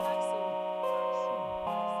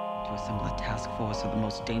to assemble a task force of the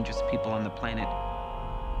most dangerous people on the planet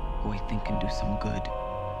who I think can do some good.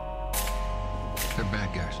 They're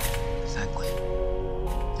bad guys. Exactly.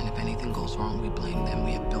 And if anything goes wrong, we blame them.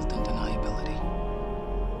 We have built-in deniability.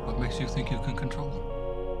 What makes you think you can control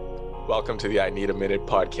them? Welcome to the I Need a Minute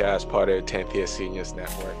podcast, part of the 10th Year Seniors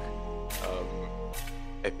Network.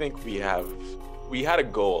 I think we had a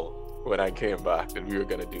goal when I came back that we were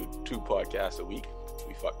going to do 2 podcasts a week.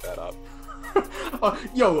 We fucked that up. What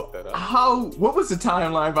was the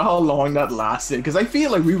timeline for how long that lasted? Because I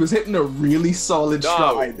feel like we was hitting a really solid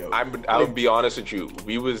stride though. I'll be honest with you.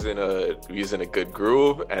 We was in a good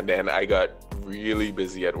groove, and then I got really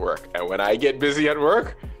busy at work. And when I get busy at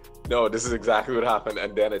work, no, this is exactly what happened.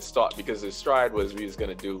 And then it stopped because the stride was we was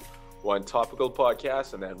gonna do 1 topical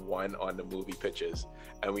podcast and then 1 on the movie pitches.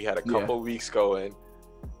 And we had a couple weeks going.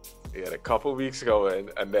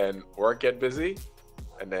 And then work get busy.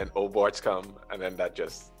 And then Obarts come, and then that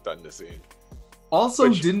just done the scene. Also,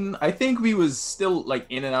 I think we was still like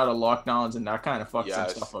in and out of lockdowns, and that kind of fucked some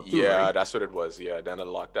stuff up too, yeah, right? That's what it was. Yeah, then a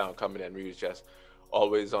lockdown coming in, we was just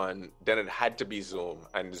always on. Then it had to be Zoom,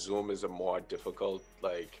 and Zoom is a more difficult.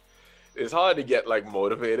 Like, it's hard to get like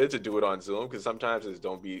motivated to do it on Zoom because sometimes it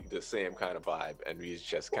don't be the same kind of vibe, and we was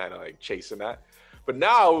just kind of like chasing that. But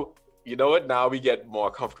now, you know what? Now we get more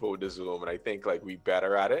comfortable with the Zoom, and I think like we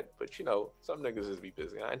better at it. But you know, some niggas just be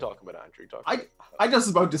busy. I ain't talking about Andrew. I just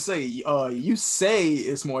about to say, you say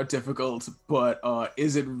it's more difficult, but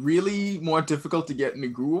is it really more difficult to get in the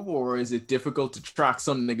groove, or is it difficult to track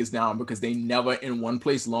some niggas down because they never in one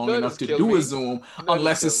place long enough to do a Zoom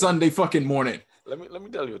unless it's Sunday fucking morning? Let me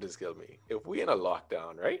tell you what this killed me. If we in a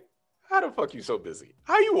lockdown, right? How the fuck you so busy?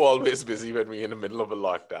 How you always busy when we in the middle of a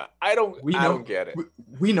lockdown? I don't get it.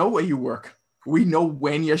 We know where you work. We know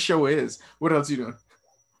when your show is. What else you doing?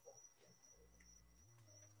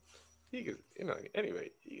 He could,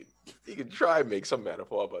 anyway, he could try and make some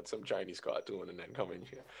metaphor about some Chinese cartoon and then come in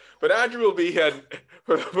here. But Andrew will be here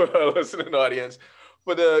for our listening audience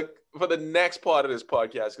for the next part of this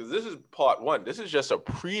podcast, because this is part 1. This is just a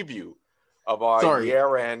preview of our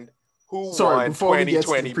year-end Who Won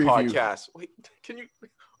 2020 podcast. Wait,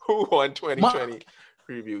 Who Won 2020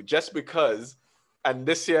 preview? Just because, and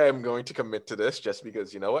this year I'm going to commit to this just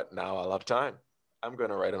because, you know what? Now I'll have time. I'm going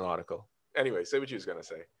to write an article. Anyway, say what you was going to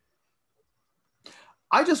say.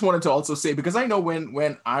 I just wanted to also say, because I know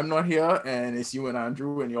when I'm not here and it's you and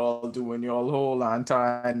Andrew and y'all doing your whole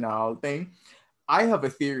anti-now thing, I have a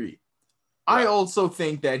theory. I also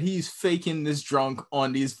think that he's faking this drunk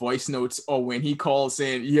on these voice notes, or when he calls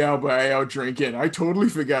saying, yeah, but I out drinking. I totally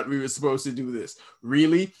forgot we were supposed to do this.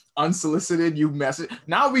 Really? Unsolicited, you message.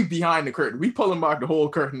 Now we behind the curtain. We pulling back the whole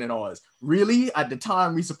curtain and all this. Really? At the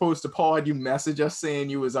time we supposed to pod, you message us saying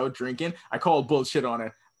you was out drinking. I called bullshit on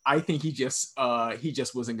it. I think he just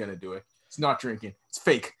wasn't going to do it. It's not drinking. It's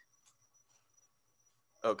fake.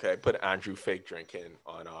 Okay, put Andrew fake drinking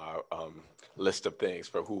on our list of things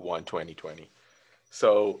for Who Won 2020.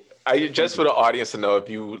 So I just for the audience to know, if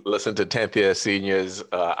you listen to 10th Year Seniors,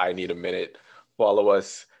 I Need a Minute, follow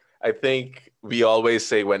us. I think we always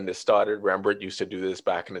say when this started, Rembrandt used to do this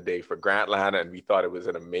back in the day for Grantland, and we thought it was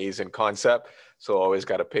an amazing concept. So always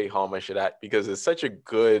got to pay homage to that because it's such a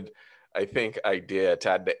good, I think, idea to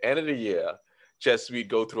at the end of the year, just we'd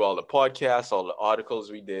go through all the podcasts, all the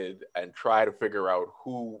articles we did, and try to figure out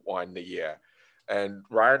who won the year. And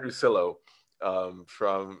Ryan Russillo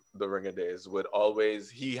from the Ringer days would always,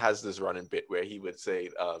 he has this running bit where he would say,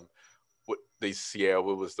 this year,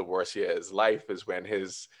 what was the worst year of his life is when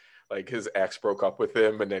his ex broke up with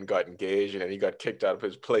him and then got engaged, and then he got kicked out of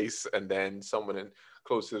his place, and then someone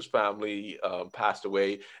close to his family passed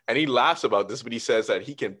away. And he laughs about this, but he says that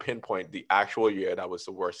he can pinpoint the actual year that was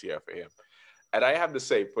the worst year for him. And I have to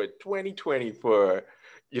say, for 2020, for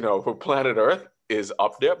planet Earth is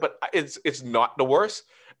up there, but it's not the worst.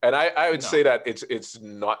 And I would say that it's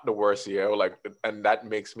not the worst year. And that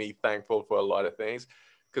makes me thankful for a lot of things,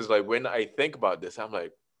 because when I think about this, I'm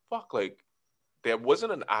like, fuck, there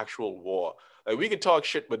wasn't an actual war. We could talk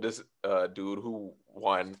shit with this dude who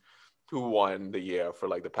won the year for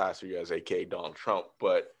the past few years, aka Donald Trump,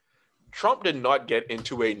 but Trump did not get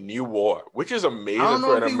into a new war, which is amazing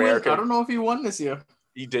for an American. I don't know if he won this year.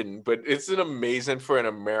 He didn't, but it's an amazing for an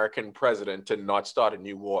American president to not start a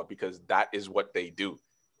new war, because that is what they do.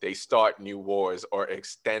 They start new wars or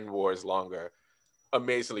extend wars longer.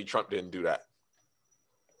 Amazingly, Trump didn't do that.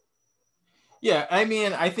 Yeah, I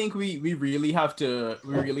mean, I think we really have to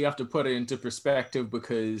put it into perspective,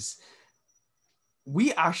 because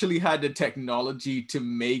we actually had the technology to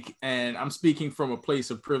make, and I'm speaking from a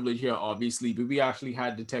place of privilege here, obviously, but we actually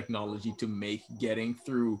had the technology to make getting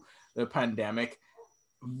through the pandemic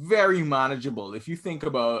very manageable. If you think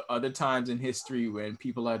about other times in history when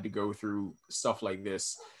people had to go through stuff like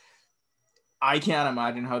this, I can't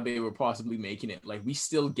imagine how they were possibly making it. Like, we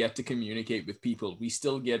still get to communicate with people. We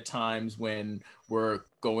still get times when we're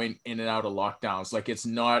going in and out of lockdowns. Like, it's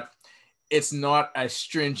not as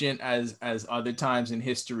stringent as other times in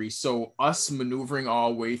history. So us maneuvering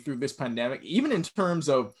our way through this pandemic, even in terms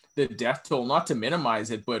of the death toll, not to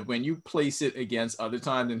minimize it, but when you place it against other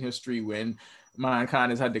times in history when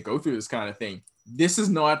mankind has had to go through this kind of thing, this is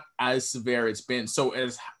not as severe it's been. So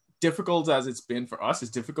as difficult as it's been for us,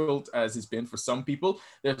 as difficult as it's been for some people,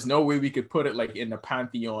 there's no way we could put it like in the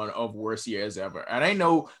pantheon of worst years ever. And I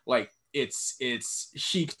know, like, it's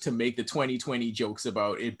chic to make the 2020 jokes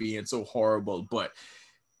about it being so horrible, but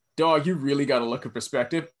dog, you really got to look at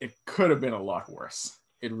perspective. It could have been a lot worse.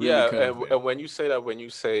 It really could have been. And when you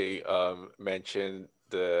say mention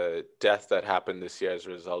the death that happened this year as a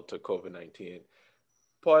result of COVID-19,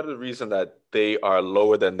 part of the reason that they are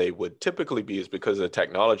lower than they would typically be is because of the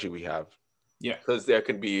technology we have. Yeah. Because there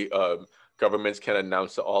can be governments can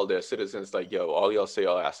announce to all their citizens, like, yo, all y'all say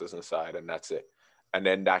your asses inside, and that's it. And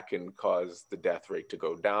then that can cause the death rate to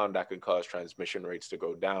go down. That can cause transmission rates to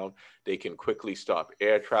go down. They can quickly stop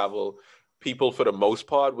air travel. People, for the most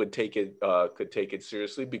part, could take it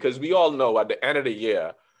seriously, because we all know at the end of the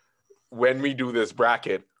year, when we do this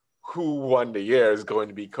bracket, who won the year is going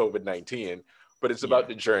to be COVID-19. But it's about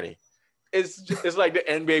the journey. It's like the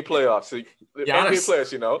NBA playoffs. So the NBA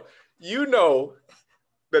players, you know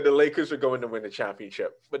that the Lakers are going to win the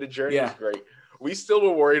championship, but the journey is great. We still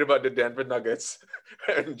were worried about the Denver Nuggets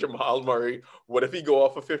and Jamal Murray. What if he go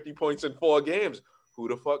off for 50 points in 4 games? Who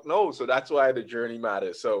the fuck knows? So that's why the journey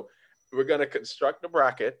matters. So we're going to construct the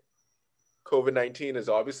bracket. COVID-19 is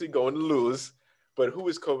obviously going to lose, but who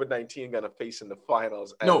is COVID-19 going to face in the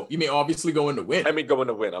finals? And no, you mean obviously going to win. I mean going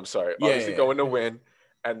to win. I'm sorry. Yeah, obviously going to win.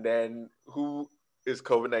 And then who is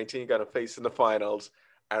COVID-19 going to face in the finals?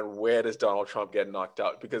 And where does Donald Trump get knocked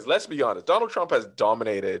out? Because let's be honest, Donald Trump has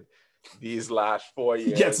dominated these last 4 years.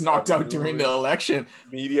 He gets knocked out during the election.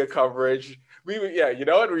 Media coverage. You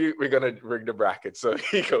know what? We're going to rig the bracket. So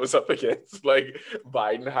he goes up against like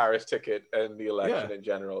Biden-Harris ticket and the election in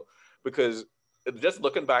general. Because just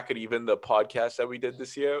looking back at even the podcast that we did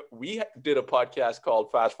this year, we did a podcast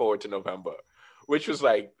called Fast Forward to November, which was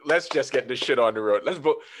like, let's just get this shit on the road. Let's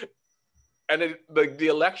vote. And the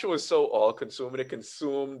election was so all-consuming. It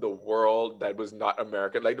consumed the world that was not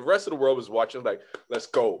American. Like, the rest of the world was watching, like, let's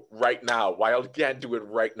go right now. Why else can't do it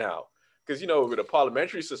right now? Because, with a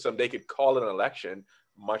parliamentary system, they could call an election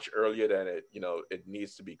much earlier than it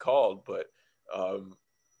needs to be called. But,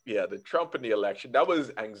 the Trump in the election, that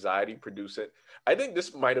was anxiety-producing. I think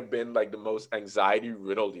this might have been, like, the most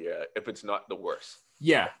anxiety-riddled year, if it's not the worst.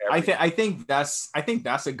 Yeah, I think that's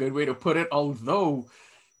a good way to put it. Although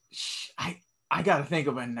I gotta think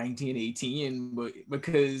about 1918, but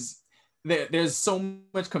because there's so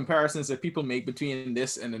much comparisons that people make between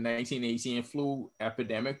this and the 1918 flu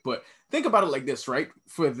epidemic. But think about it like this, right?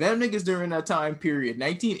 For them niggas during that time period,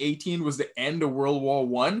 1918 was the end of World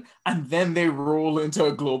War I, and then they roll into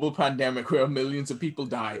a global pandemic where millions of people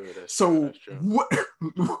died. So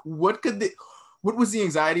what was the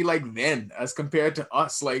anxiety like then as compared to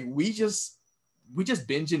us? Like, we just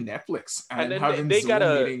binging Netflix and having Zoom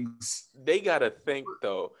meetings. They gotta think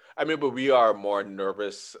though. I mean, but we are more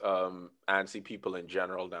nervous, antsy people in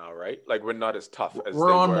general now, right? Like, we're not as tough as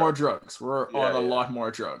we're on more drugs. We're on a lot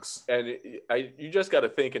more drugs. And you just gotta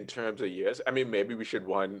think in terms of years. I mean, maybe we should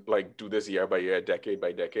do this year by year, decade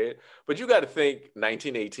by decade. But you gotta think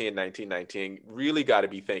 1918, 1919. Really gotta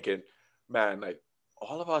be thinking, man, like,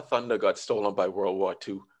 all of our thunder got stolen by World War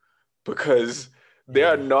II, because there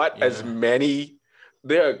are not as many.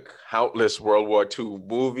 There are countless World War II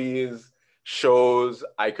movies, shows,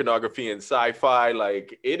 iconography, and sci-fi.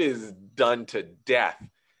 Like, it is done to death.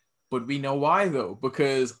 But we know why, though,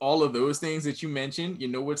 because all of those things that you mentioned,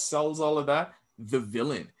 what sells all of that? The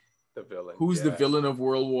villain. The villain. Who's the villain of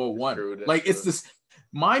World War I? Like, it's this,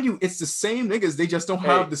 mind you, it's the same niggas. They just don't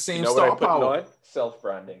have the same star power.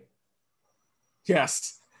 Self-branding.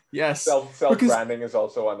 Yes. Self-branding is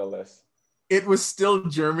also on the list. It was still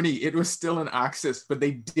Germany. It was still an Axis, but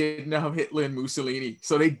they didn't have Hitler and Mussolini.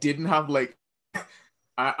 So they didn't have, like,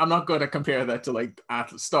 I'm not going to compare that to, like,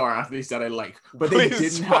 star athletes that I like, but they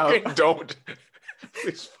didn't have. Don't.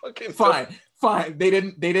 Please fucking fine. They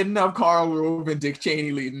didn't have Karl Rove and Dick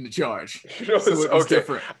Cheney leading the charge. So it was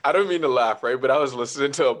different. I don't mean to laugh, right? But I was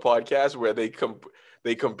listening to a podcast where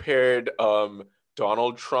they compared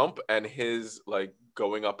Donald Trump and his, like,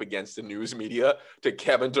 going up against the news media to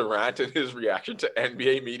Kevin Durant and his reaction to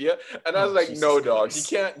NBA media. And I was like, Jesus no, dog,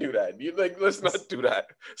 Christ. you can't do that. You like, let's not do that.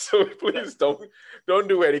 So please don't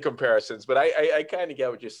do any comparisons. But I kind of get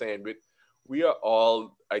what you're saying. But we are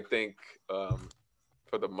all, I think,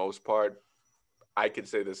 for the most part, I could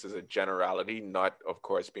say this is a generality, not, of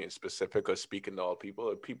course, being specific or speaking to all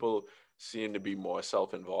people. People seem to be more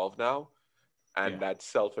self-involved now. And that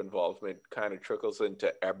self-involvement kind of trickles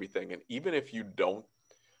into everything. And even if you don't,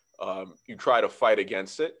 you try to fight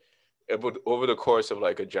against it, over the course of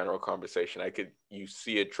like a general conversation, you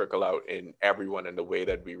see it trickle out in everyone, in the way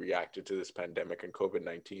that we reacted to this pandemic and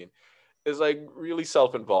COVID-19 is like really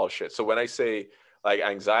self-involved shit. So when I say like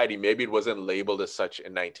anxiety, maybe it wasn't labeled as such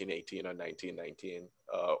in 1918 or 1919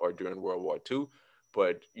 or during World War II,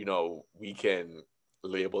 but you know, we can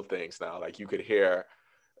label things now. Like you could hear,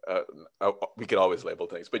 we could always label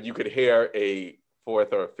things, but you could hear a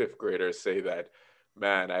 4th or 5th grader say that,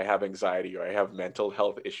 man, I have anxiety or I have mental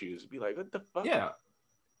health issues. Be like, what the fuck? Yeah.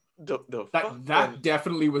 Fuck? That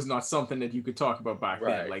definitely was not something that you could talk about back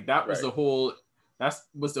then. Like that was the whole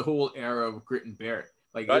era of grit and bear it.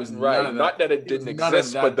 Like not, it was not that it didn't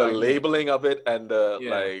exist, but the labeling of it and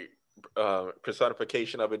the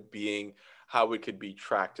personification of it being how it could be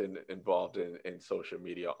tracked and involved in social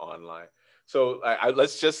media online. So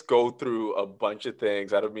let's just go through a bunch of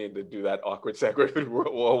things. I don't mean to do that awkward segue with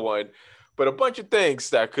World War I, but a bunch of things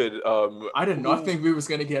that could. I did not think we was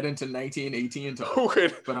going to get into 1918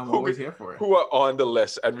 but I'm always here for it. Who are on the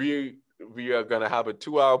list, and we are going to have a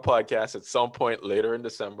 2-hour podcast at some point later in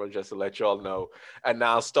December, just to let y'all know. And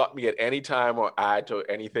now stop me at any time or add to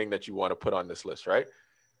anything that you want to put on this list, right?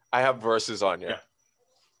 I have verses on here. Yeah.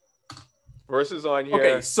 Verses on here.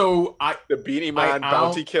 Okay, so the Beanie Man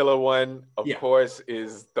Bounty Killer one, of course,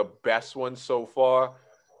 is the best one so far.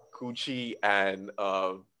 Gucci and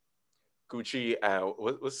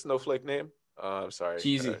what's Snowflake name? I'm sorry.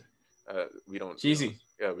 Jeezy. We don't. Jeezy.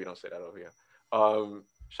 We don't say that over here.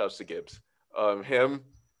 Shouts to Gibbs. Him.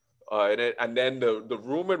 And then the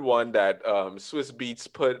rumored one that Swiss Beats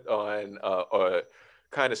put on or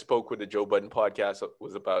kind of spoke with the Joe Budden podcast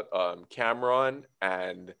was about Cameron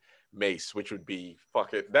and Mace, which would be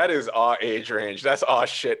that is our age range. That's our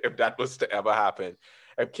shit if that was to ever happen.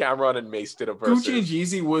 If Cameron and Mace did a versus. Gucci and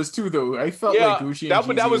Jeezy was too, though. I felt like Gucci and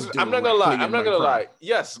Jeezy that was I'm not gonna lie.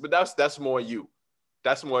 Yes, but that's more you.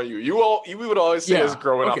 That's more you. We would always say us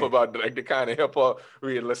growing up about like the kind of hip hop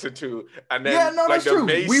we had listened to, and then that's true.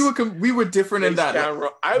 Mace, we were different in that.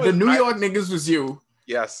 The New York niggas was you.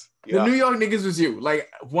 Yes. The New York niggas was you, like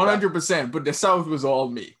 100%. But the South was all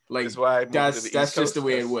me. Like that's why that's just the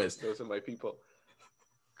way it was. Those are my people.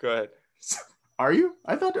 Go ahead. Are you?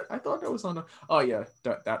 I thought that was on the. Oh yeah,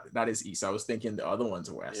 that is East. I was thinking the other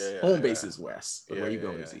one's West. Home base is West, but where you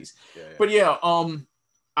go is East. But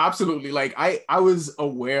absolutely. Like I was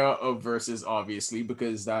aware of verses, obviously,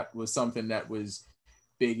 because that was something that was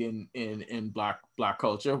big in black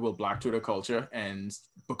culture, black Twitter culture, and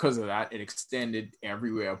because of that, it extended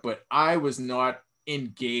everywhere. But I was not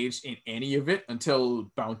engaged in any of it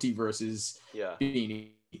until Bounty versus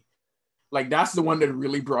Beanie. Like that's the one that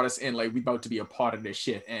really brought us in. Like we about to be a part of this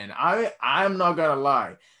shit, and I'm not gonna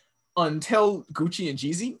lie, until Gucci and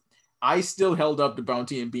Jeezy, I still held up the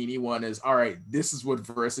Bounty and Beanie one as, all right, this is what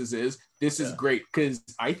versus is. This is great. Because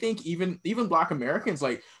I think even Black Americans,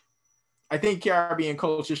 like, I think Caribbean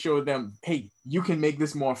culture showed them, hey, you can make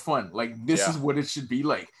this more fun. Like, this is what it should be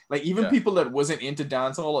like. Like, even people that wasn't into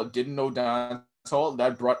dancehall or didn't know dancehall,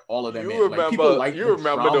 that brought all of them in. You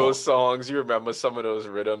remember those songs. You remember some of those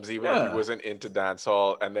rhythms, even if you wasn't into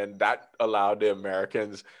dancehall. And then that allowed the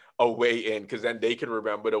Americans a way in, because then they could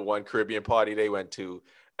remember the one Caribbean party they went to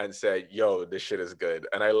and said, yo, this shit is good.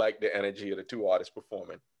 And I like the energy of the two artists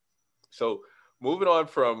performing. So moving on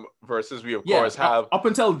from verses, we of course have... Up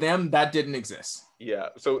until them, that didn't exist. Yeah.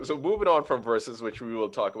 So moving on from verses, which we will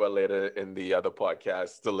talk about later in the other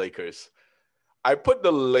podcast, the Lakers. I put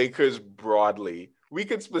the Lakers broadly. We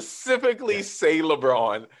could specifically say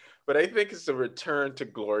LeBron, but I think it's a return to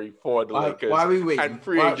glory for the Lakers. Why are we waiting? And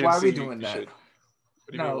free agency. Why are we doing that?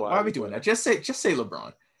 Why are we doing that? Just say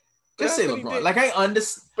LeBron. Just say LeBron. Like I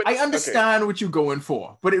understand what you're going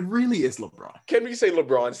for, but it really is LeBron. Can we say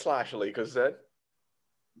LeBron / Lakers then?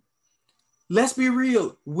 Let's be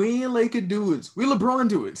real. We ain't Laker dudes. We LeBron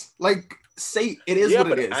dudes. Like say it is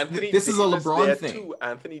what it is. This is a LeBron thing. Too.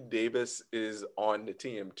 Anthony Davis is on the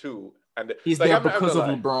team too, and he's there because of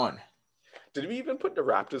LeBron. Did we even put the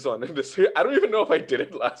Raptors on in this year? I don't even know if I did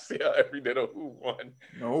it last year. If we did a who won.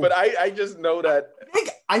 No. But I just know that.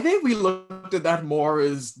 I think we looked at that more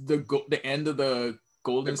as the end of the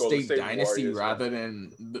Golden Golden State State dynasty Warriors, rather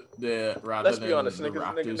than the Let's be honest, the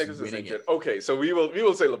Raptors niggas is winning injured. it. Okay, so we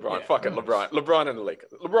will say LeBron. Yeah. Fuck it, LeBron and the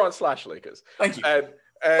Lakers. LeBron / Lakers. Thank you. And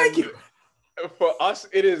Thank you. For us,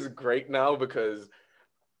 it is great now because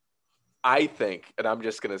I think, and I'm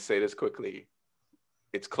just gonna say this quickly,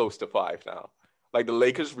 it's close to 5 now. Like the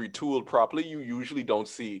Lakers retooled properly. You usually don't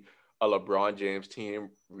see a LeBron James team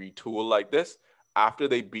retool like this. After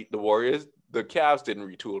they beat the Warriors, the Cavs didn't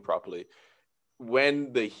retool properly.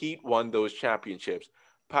 When the Heat won those championships,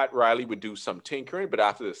 Pat Riley would do some tinkering, but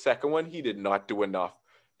after the second one, he did not do enough.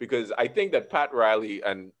 Because I think that Pat Riley,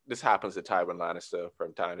 and this happens to Tywin Lannister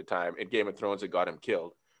from time to time, in Game of Thrones, it got him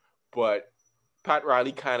killed. But Pat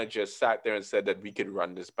Riley kind of just sat there and said that we could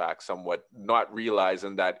run this back somewhat, not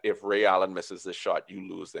realizing that if Ray Allen misses the shot, you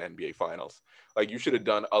lose the NBA Finals. Like, you should have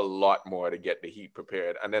done a lot more to get the Heat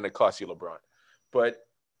prepared, and then it cost you LeBron. But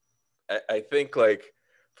I think, like,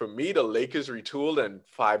 for me, the Lakers retooled and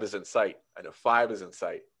 5 is in sight. And if 5 is in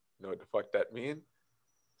sight, you know what the fuck that mean?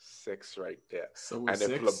 6 right there. So and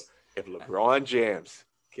 6? if LeBron James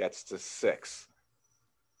gets to 6,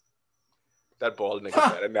 that bald nigga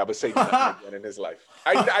better never say nothing again in his life.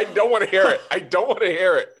 I don't want to hear it. I don't want to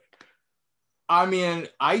hear it. I mean,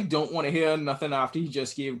 I don't want to hear nothing after he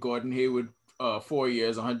just gave Gordon Hayward 4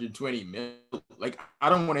 years, 120 million. Like, I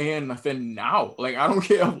don't want to hear nothing now. Like, I don't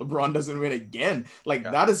care if LeBron doesn't win again. Like,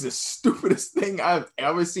 that is the stupidest thing I've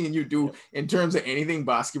ever seen you do in terms of anything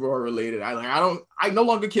basketball related. I no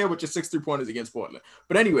longer care what your 6 3-pointers against Portland.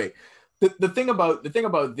 But anyway, the thing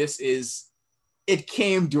about this is it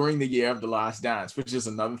came during the year of The Last Dance, which is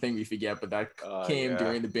another thing we forget, but that came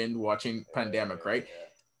during the binge watching pandemic, right?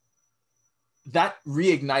 That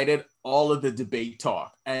reignited all of the debate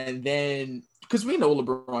talk. And then, because we know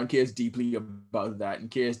LeBron cares deeply about that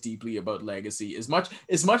and cares deeply about legacy. As much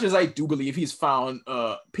as I do believe he's found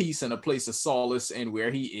peace and a place of solace in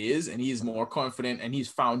where he is, and he's more confident and he's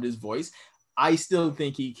found his voice, I still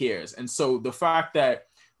think he cares. And so the fact that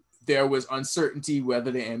there was uncertainty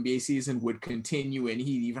whether the NBA season would continue and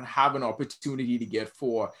he'd even have an opportunity to get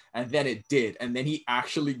 4, and then it did, and then he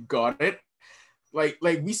actually got it. Like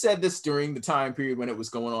we said this during the time period when it was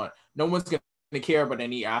going on. No one's going to care about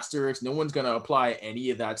any asterisks. No one's going to apply any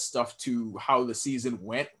of that stuff to how the season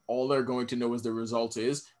went. All they're going to know is the result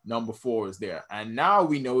is number 4 is there. And now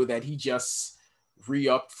we know that he just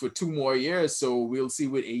re-upped for 2 more years. So we'll see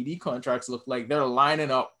what AD contracts look like. They're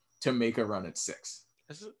lining up to make a run at 6.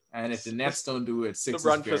 And if the Nets don't do it, 6 is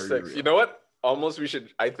run very for 6. real. You know what? Almost we should,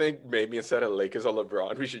 I think maybe instead of Lakers or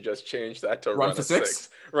LeBron, we should just change that to run for 6.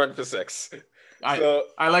 Run for 6. I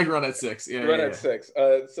like run at 6. Yeah, run at 6.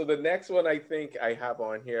 So the next one I think I have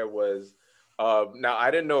on here was, now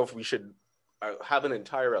I didn't know if we should have an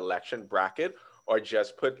entire election bracket or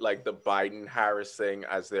just put like the Biden-Harris thing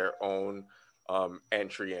as their own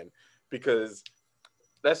entry in. Because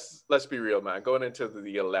let's be real, man. Going into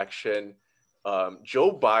the election,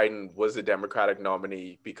 Joe Biden was the Democratic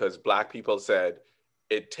nominee because Black people said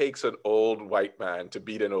it takes an old white man to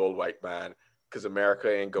beat an old white man because America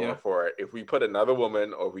ain't going for it. If we put another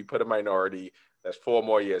woman or we put a minority, that's 4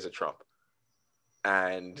 more years of Trump.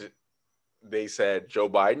 And they said, Joe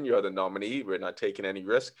Biden, you're the nominee. We're not taking any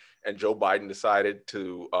risk. And Joe Biden decided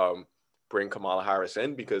to bring Kamala Harris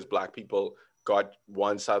in because Black people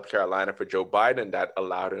won South Carolina for Joe Biden. And that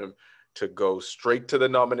allowed him to go straight to the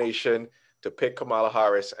nomination, to pick Kamala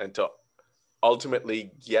Harris, and to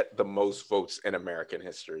ultimately get the most votes in American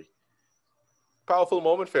history. Powerful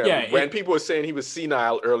moment for him. When people were saying he was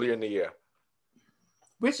senile earlier in the year.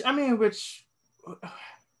 Which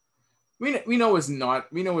we know is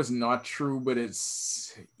not true, but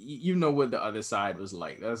it's, you know what the other side was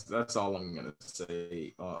like. That's all I'm gonna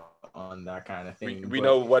say on that kind of thing. We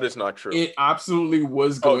know what is not true. It absolutely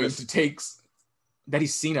was going to take that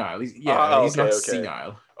he's senile. He's not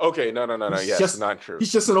senile. Okay, no. Yes, not true.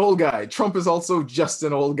 He's just an old guy. Trump is also just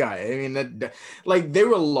an old guy. I mean, like they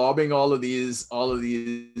were lobbing all of these,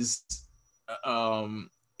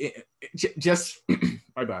 just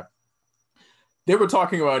my bad. They were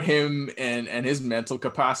talking about him and his mental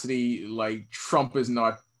capacity. Like Trump is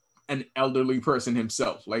not an elderly person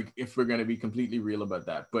himself. Like if we're going to be completely real about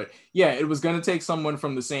that, but yeah, it was going to take someone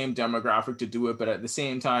from the same demographic to do it. But at the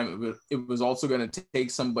same time, it was also going to take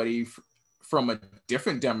somebody from a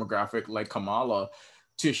different demographic like Kamala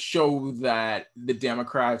to show that the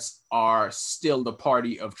Democrats are still the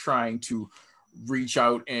party of trying to reach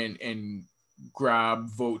out and grab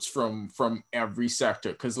votes from every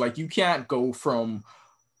sector. Because like you can't go from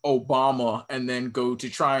Obama and then go to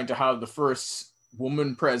trying to have the first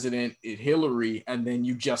woman president, Hillary, and then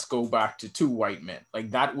you just go back to 2 white men.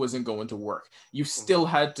 Like that wasn't going to work. You still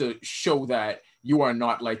had to show that you are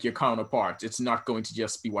not like your counterparts. It's not going to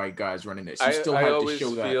just be white guys running this. You I still have to always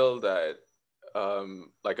show that. feel that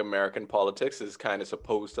like American politics is kind of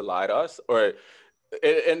supposed to lie to us,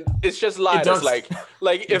 and it's just lie to us.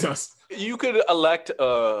 Like if you could elect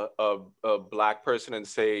a black person and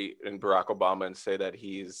Barack Obama and say that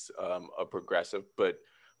he's a progressive, but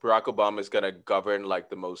Barack Obama is going to govern like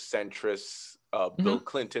the most centrist Bill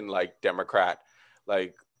Clinton like Democrat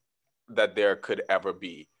like that there could ever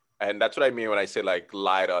be. And that's what I mean when I say like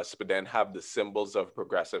lie to us, but then have the symbols of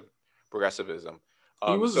progressivism.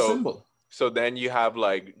 He was a symbol. So then you have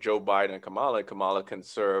like Joe Biden and Kamala. Kamala can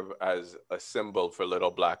serve as a symbol for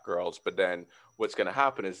little black girls. But then what's going to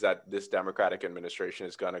happen is that this Democratic administration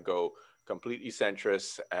is going to go completely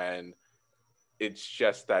centrist. And it's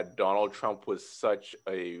just that Donald Trump was such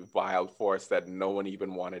a wild force that no one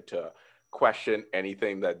even wanted to question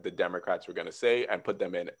anything that the Democrats were going to say and put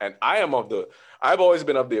them in. And I've always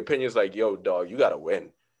been of the opinions like, yo, dog, you got to win.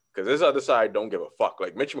 Because this other side don't give a fuck.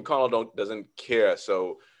 Like Mitch McConnell doesn't care.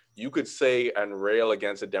 So you could say and rail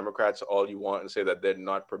against the Democrats all you want and say that they're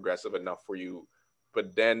not progressive enough for you.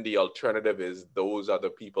 But then the alternative is those other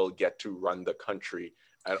people get to run the country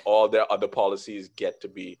and all their other policies get to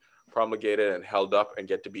be promulgated and held up and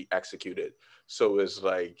get to be executed. So it's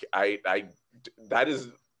like, that is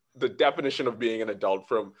the definition of being an adult,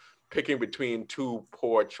 from picking between two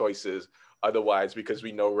poor choices. Otherwise, because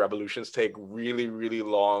we know revolutions take a really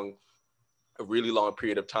long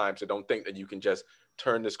period of time. So don't think that you can just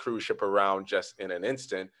turn this cruise ship around just in an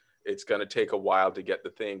instant. It's going to take a while to get the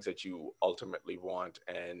things that you ultimately want.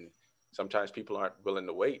 And sometimes people aren't willing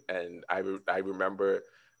to wait. And I remember,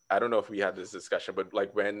 I don't know if we had this discussion, but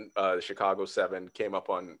like when Chicago 7 came up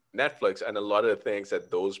on Netflix, and a lot of the things that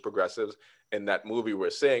those progressives in that movie were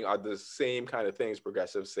saying are the same kind of things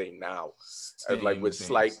progressives say now, like with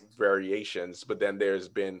slight variations. But then there's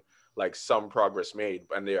been like some progress made,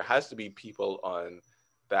 and there has to be people on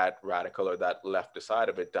that radical or that left side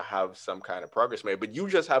of it to have some kind of progress made. But you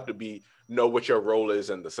just have to know what your role is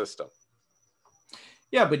in the system.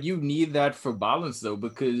 Yeah, but you need that for balance though,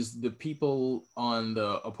 because the people on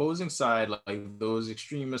the opposing side, like those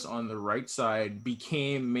extremists on the right side,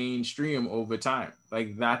 became mainstream over time.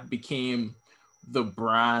 Like that became the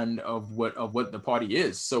brand of what the party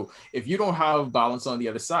is. So if you don't have balance on the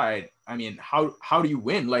other side, I mean, how do you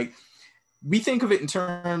win? Like we think of it in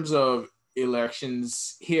terms of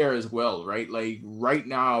elections here as well, right? Like right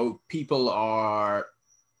now, people are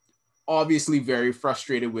obviously very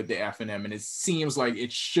frustrated with the FNM, and it seems like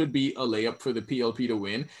it should be a layup for the PLP to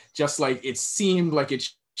win, just like it seemed like it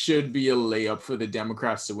should be a layup for the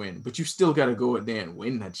Democrats to win. But you still got to go out there and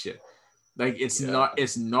win that shit. Like it's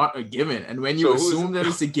not a given. And when you assume that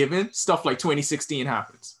it's a given, stuff like 2016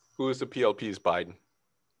 happens. Who is the PLP's Biden?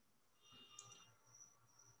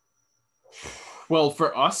 Well,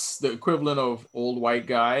 for us, the equivalent of old white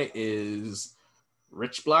guy is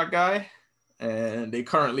rich black guy. And they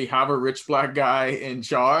currently have a rich black guy in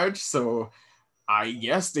charge. So I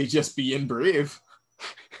guess they just being brave.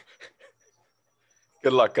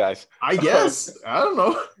 Good luck, guys. I guess. I don't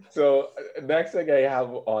know. So next thing I have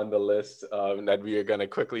on the list that we are going to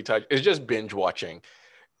quickly touch is just binge watching.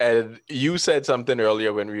 And you said something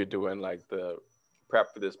earlier when we were doing like the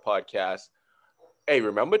prep for this podcast. Hey,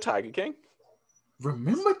 remember Tiger King?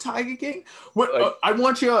 Remember Tiger King? What? Like, I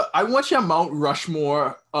want your Mount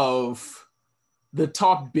Rushmore of the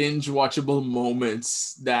top binge watchable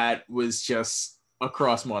moments that was just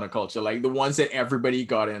across monoculture, like the ones that everybody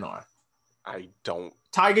got in on.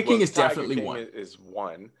 Tiger King is definitely one. Is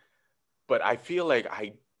one, but I feel like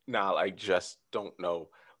I just don't know.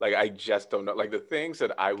 Like I just don't know. Like the things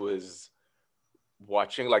that I was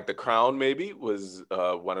watching, like The Crown, maybe was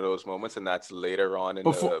one of those moments, and that's later on in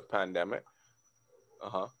the pandemic.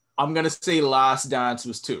 I'm gonna say Last Dance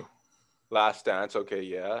was 2. Last Dance, okay,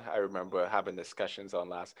 yeah. I remember having discussions on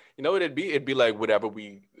Last. You know what it'd be? It'd be like whatever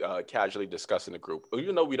we casually discuss in the group.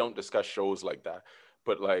 Even though we don't discuss shows like that.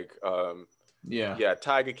 But like, yeah,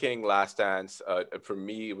 Tiger King, Last Dance. For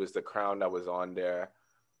me, it was The Crown that was on there.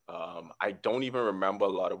 I don't even remember a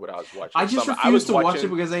lot of what I was watching. I just refused to watch it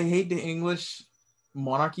because I hate the English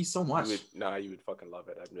monarchy so much. You would fucking love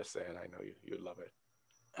it. I'm just saying, I know you'd love it.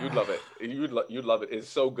 You'd love it. You'd love it. It's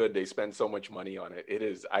so good. They spend so much money on it. It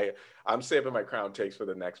is. I'm saving my Crown takes for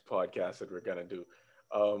the next podcast that we're gonna do.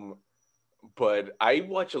 But I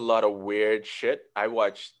watch a lot of weird shit. I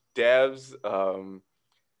watched Devs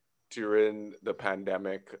during the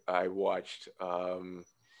pandemic. I watched a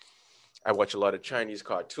lot of Chinese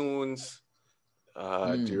cartoons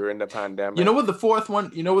during the pandemic. You know what the fourth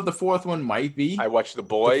one might be? I watched The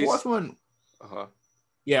Boys. The fourth one.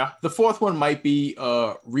 Yeah, the fourth one might be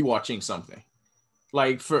rewatching something.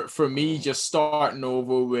 Like for me, just starting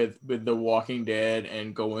over with The Walking Dead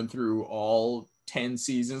and going through all 10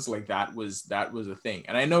 seasons, like that was a thing.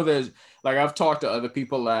 And I know there's like I've talked to other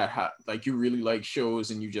people that like you really like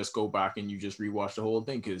shows and you just go back and you just rewatch the whole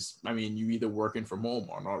thing because I mean you either working from home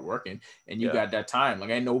or not working and you got that time.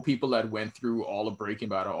 Like I know people that went through all of Breaking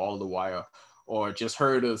Bad or all of The Wire or just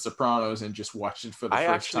heard of Sopranos and just watched it for the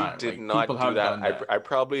first time. I actually did not do that. I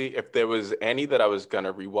probably, if there was any that I was going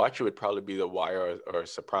to rewatch, it would probably be The Wire or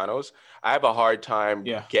Sopranos. I have a hard time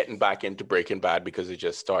getting back into Breaking Bad because it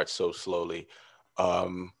just starts so slowly.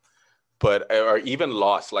 But or even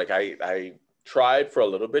Lost, like I tried for a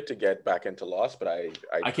little bit to get back into Lost, but I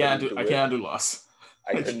can't do Lost.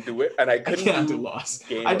 I couldn't do it, and I couldn't do Lost.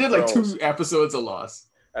 I did like 2 episodes of Lost.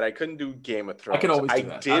 And I couldn't do Game of Thrones. I could always do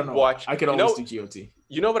that. I could always do GOT.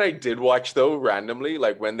 You know what I did watch though, randomly,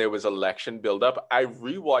 like when there was election buildup, I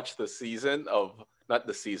rewatched the season of, not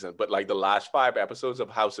the season, but like the last 5 episodes of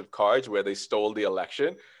House of Cards where they stole the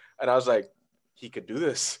election. And I was like, he could do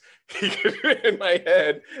this. In my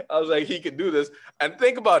head, I was like, he could do this. And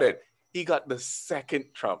think about it. He got the second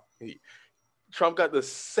Trump. Trump got the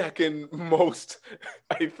second most,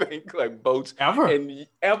 I think, like votes ever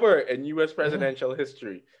in U.S. presidential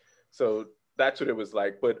history. So that's what it was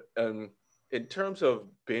like. But in terms of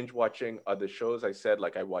binge watching other shows, I said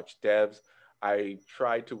like I watched Devs. I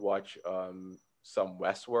tried to watch some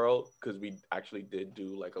Westworld because we actually did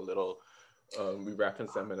do like a little. We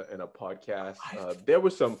referenced them in a podcast. There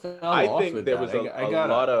was some. I think there was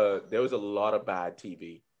there was a lot of bad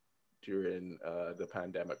TV during the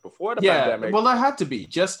pandemic. Before the pandemic, well, there had to be.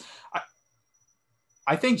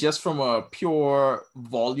 I think just from a pure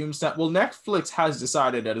volume standpoint, well, Netflix has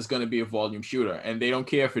decided that it's going to be a volume shooter, and they don't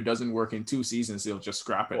care if it doesn't work in 2 seasons; they'll just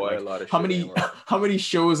scrap it. Boy, like, how many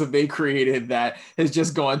shows have they created that has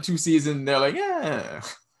just gone 2 seasons? And they're like, yeah,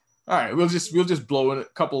 all right, we'll just blow a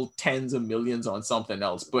couple tens of millions on something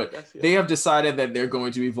else. But they have decided that they're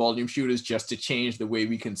going to be volume shooters just to change the way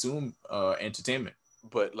we consume entertainment.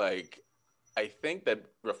 But like, I think that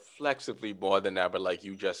reflexively more than ever, like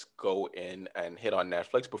you just go in and hit on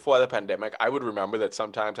Netflix. Before the pandemic, I would remember that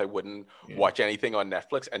sometimes I wouldn't watch anything on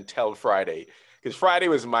Netflix until Friday. Because Friday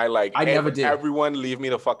was my like, I never did. Everyone leave me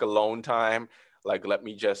the fuck alone time. Like, let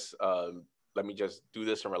me just do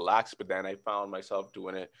this and relax. But then I found myself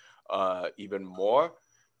doing it even more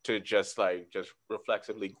to just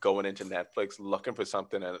reflexively going into Netflix, looking for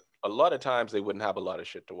something. And a lot of times they wouldn't have a lot of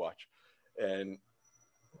shit to watch. And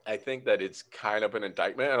I think that it's kind of an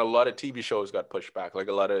indictment, and a lot of TV shows got pushed back. Like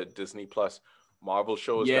a lot of Disney Plus, Marvel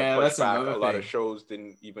shows got pushed back. A lot of shows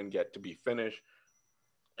didn't even get to be finished.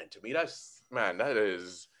 And to me, that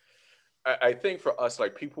is, I think for us,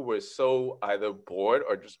 like people were so either bored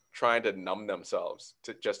or just trying to numb themselves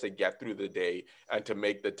to get through the day and to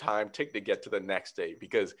make the time take to get to the next day.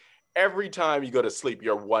 Because every time you go to sleep,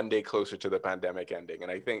 you're one day closer to the pandemic ending.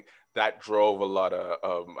 And I think that drove a lot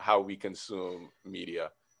of how we consume media.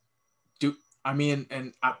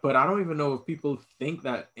 But I don't even know if people think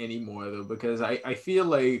that anymore though, because I feel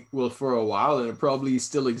like, well, for a while, and it probably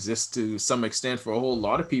still exists to some extent for a whole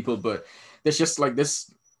lot of people, but there's just like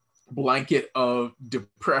this blanket of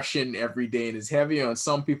depression every day, and it's heavier on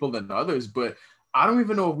some people than others. But I don't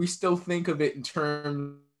even know if we still think of it in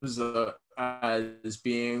terms of as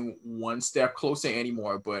being one step closer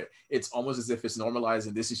anymore, but it's almost as if it's normalized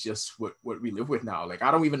and this is just what we live with now. Like,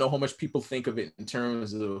 I don't even know how much people think of it in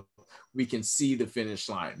terms of we can see the finish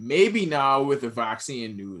line. Maybe now with the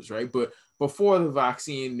vaccine news, right? But before the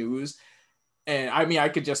vaccine news, and I mean, I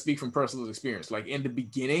could just speak from personal experience. Like in the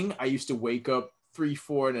beginning, I used to wake up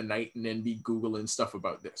 3-4 in the night and then be Googling stuff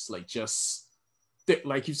about this. Like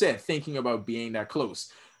like you said, thinking about being that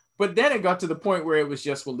close. But then it got to the point where it was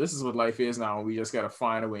just, well, this is what life is now. And we just got to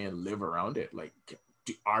find a way and live around it. Like,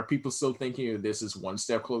 are people still thinking this is one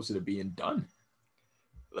step closer to being done?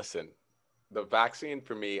 Listen, the vaccine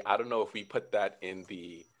for me, I don't know if we put that in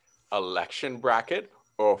the election bracket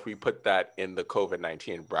or if we put that in the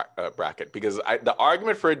COVID-19 bracket, because the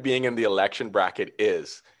argument for it being in the election bracket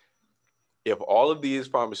is if all of these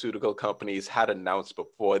pharmaceutical companies had announced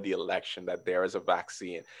before the election that there is a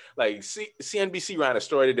vaccine, like CNBC ran a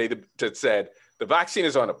story today that said the vaccine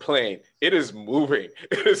is on a plane. It is moving.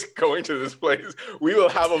 It is going to this place. We will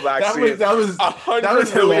have a vaccine. That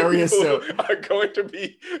was hilarious. People are going to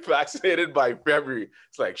be vaccinated by February.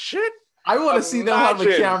 It's like, shit. I want to see them have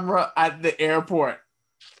a camera at the airport.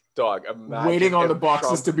 Dog, waiting on the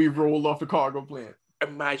boxes to be rolled off the cargo plane.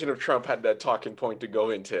 Imagine if Trump had that talking point to go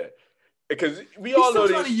into. Because we all know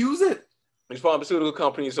trying to use it. These pharmaceutical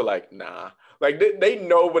companies are like, nah. Like they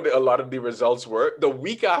know what a lot of the results were. The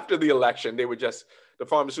week after the election, the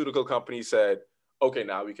pharmaceutical company said, okay,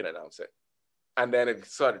 now we can announce it. And then it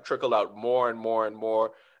sort of trickled out more and more and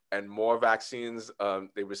more, and more vaccines,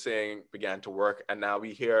 they were saying, began to work. And now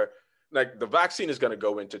we hear, like, the vaccine is going to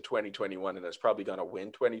go into 2021 and it's probably going to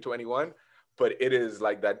win 2021. But it is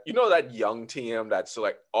like that, you know, that young team that's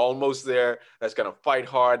like almost there, that's going to fight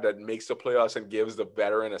hard, that makes the playoffs and gives the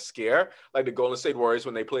veteran a scare. Like the Golden State Warriors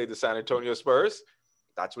when they played the San Antonio Spurs.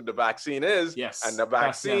 That's what the vaccine is. Yes. And the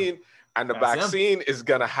vaccine, is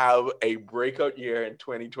going to have a breakout year in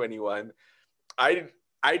 2021. I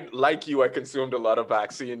like you, I consumed a lot of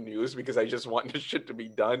vaccine news because I just want this shit to be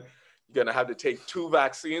done. You're gonna have to take 2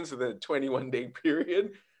 vaccines within a 21-day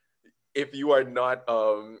period. If you are not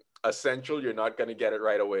essential, you're not gonna get it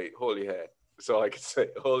right away. Hold your head. So I can say,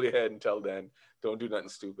 hold your head until then. Don't do nothing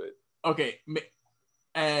stupid. Okay,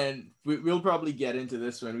 and we'll probably get into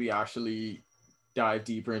this when we actually dive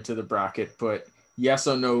deeper into the bracket. But yes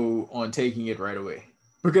or no on taking it right away?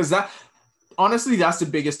 Because honestly, that's the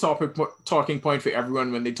biggest talking point for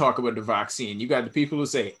everyone when they talk about the vaccine. You got the people who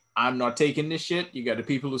say, I'm not taking this shit. You got the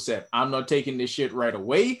people who said, I'm not taking this shit right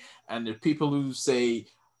away. And the people who say,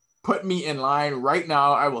 put me in line right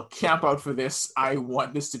now. I will camp out for this. I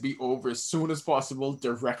want this to be over as soon as possible,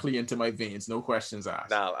 directly into my veins. No questions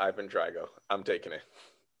asked. Now, Ivan Drago, I'm taking it.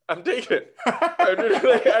 I'm taking it.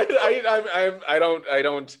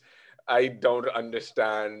 I don't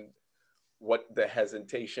understand what the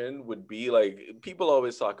hesitation would be. Like, people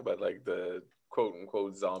always talk about like the quote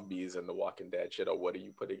unquote zombies and the Walking Dead shit, or what are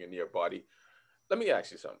you putting in your body? Let me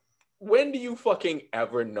ask you something. When do you fucking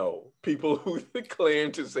ever know people who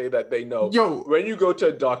claim to say that they know? Yo, when you go to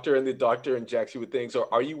a doctor and the doctor injects you with things,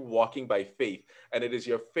 or are you walking by faith? And it is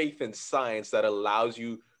your faith in science that allows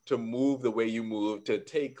you to move the way you move, to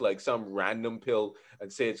take like some random pill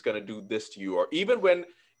and say it's going to do this to you. Or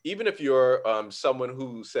even if you're someone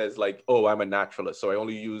who says like, oh, I'm a naturalist, so I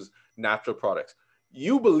only use natural products.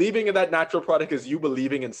 You believing in that natural product is you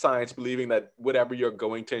believing in science, believing that whatever you're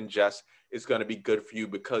going to ingest is going to be good for you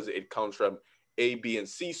because it comes from A, B, and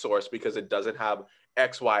C source, because it doesn't have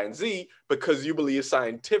X, Y, and Z, because you believe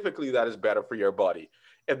scientifically that is better for your body.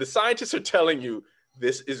 If the scientists are telling you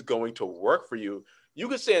this is going to work for you, you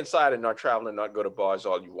could stay inside and not travel and not go to bars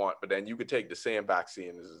all you want, but then you could take the same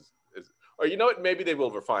vaccine or you know what, maybe they will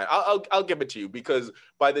refine. I'll give it to you, because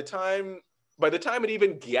by the time it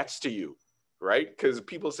even gets to you, right? Because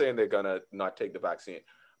people saying they're gonna not take the vaccine.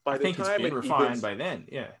 I think it's been refined by then,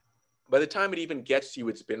 yeah. By the time it even gets to you,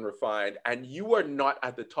 it's been refined, and you are not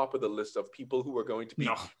at the top of the list of people who are going to be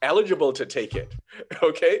eligible to take it,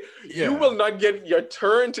 okay? Yeah. You will not get your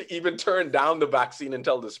turn to even turn down the vaccine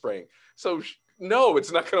until the spring. So no,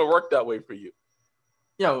 it's not gonna work that way for you.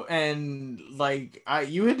 Yo, and like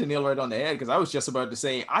you hit the nail right on the head, because I was just about to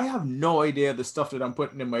say, I have no idea the stuff that I'm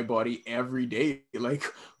putting in my body every day. Like,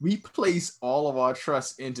 we place all of our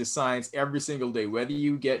trust into science every single day, whether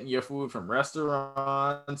you getting your food from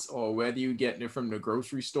restaurants or whether you getting it from the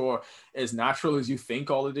grocery store. As natural as you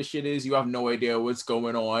think all of this shit is, you have no idea what's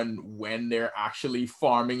going on when they're actually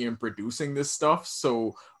farming and producing this stuff.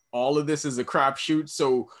 So all of this is a crapshoot.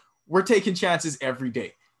 So we're taking chances every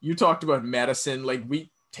day. You talked about medicine, like we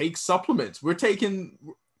take supplements. We're taking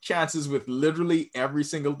chances with literally every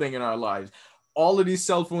single thing in our lives. All of these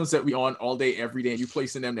cell phones that we on all day, every day, and you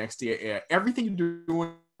placing them next to your ear. Everything you're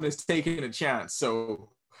doing is taking a chance. So,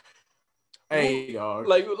 hey,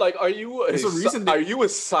 like, are you a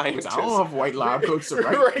scientist? I don't have white lab coats to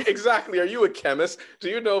write. Right, exactly. Are you a chemist? Do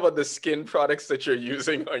you know about the skin products that you're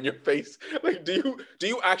using on your face? Like, do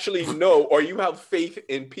you actually know, or you have faith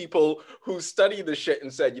in people who study the shit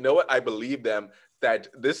and said, you know what, I believe them that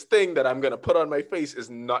this thing that I'm gonna put on my face is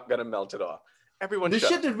not gonna melt it off. Everyone, the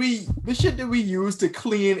shit that we use to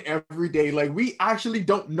clean every day, like we actually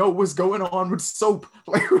don't know what's going on with soap.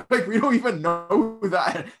 Like we don't even know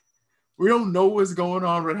that. We don't know what's going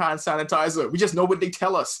on with hand sanitizer. We just know what they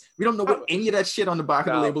tell us. We don't know what any of that shit on the back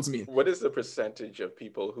of the labels mean. What is the percentage of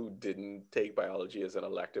people who didn't take biology as an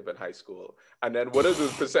elective in high school? And then what is the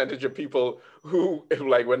percentage of people who,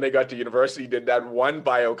 like, when they got to university, did that one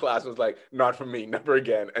bio class and was like, not for me, never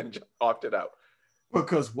again, and just opted out?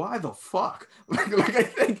 Because why the fuck? Like I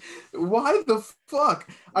think, why the fuck?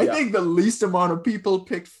 I think the least amount of people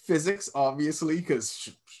picked physics, obviously, because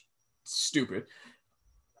stupid.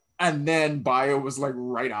 And then bio was like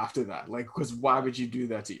right after that. Like, because why would you do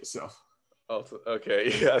that to yourself? Also,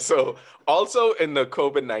 okay, yeah. So also in the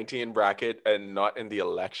COVID-19 bracket and not in the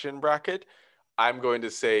election bracket, I'm going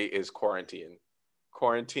to say is quarantine.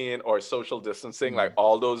 Quarantine or social distancing, like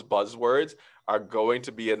all those buzzwords are going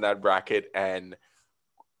to be in that bracket. And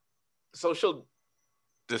social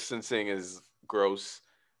distancing is gross,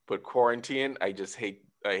 but quarantine, I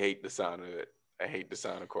hate the sound of it. I hate the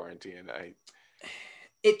sound of quarantine.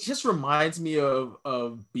 It just reminds me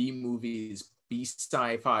of B movies, B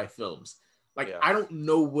sci-fi films. Like, Yeah. I don't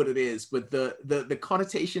know what it is, but the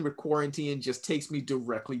connotation with quarantine just takes me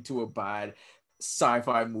directly to a bad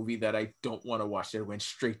sci-fi movie that I don't want to watch, that went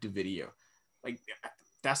straight to video. Like,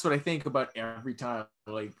 that's what I think about every time.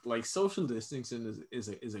 Like social distancing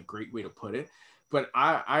is a great way to put it. But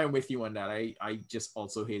I am with you on that. I just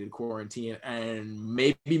also hated quarantine, and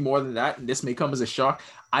maybe more than that, and this may come as a shock,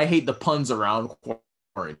 I hate the puns around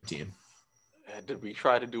quarantine. Did we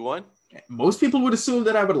try to do one? Most people would assume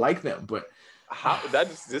that I would like them, but How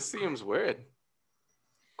this seems weird.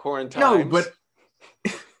 Quarantine. no, but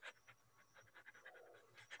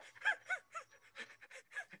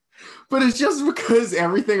but it's just because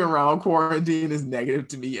everything around quarantine is negative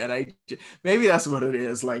to me, and maybe that's what it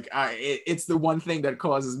is. Like, it's the one thing that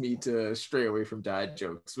causes me to stray away from dad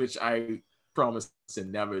jokes, which I promise to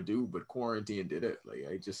never do, but quarantine did it. Like,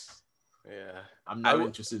 I'm not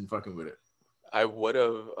interested in fucking with it. I would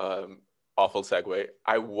have awful segue.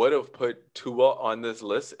 I would have put Tua on this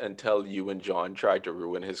list until you and John tried to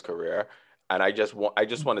ruin his career. And I just want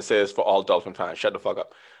to say this for all Dolphin fans. Shut the fuck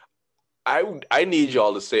up. I need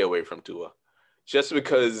y'all to stay away from Tua. Just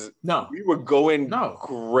because we were going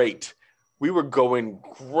great. We were going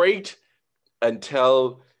great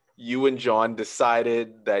until you and John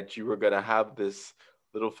decided that you were going to have this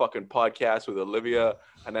little fucking podcast with Olivia.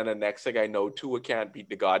 And then the next thing I know, Tua can't beat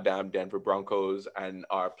the goddamn Denver Broncos, and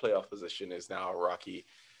our playoff position is now rocky.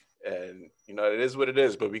 And you know, it is what it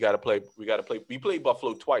is, but we gotta play. We play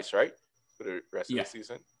Buffalo twice, right? For the rest of the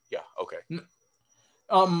season. Yeah, okay.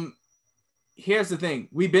 Here's the thing.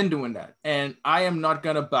 We've been doing that. And I am not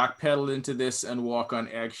gonna backpedal into this and walk on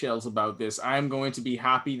eggshells about this. I am going to be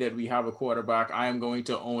happy that we have a quarterback. I am going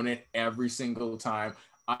to own it every single time.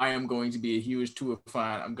 I am going to be a huge Tua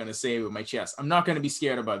fan. I'm going to say it with my chest. I'm not going to be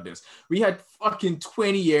scared about this. We had fucking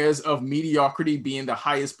 20 years of mediocrity being the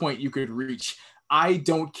highest point you could reach. I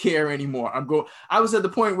don't care anymore. I was at the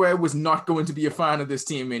point where I was not going to be a fan of this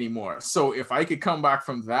team anymore. So if I could come back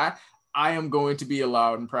from that, I am going to be a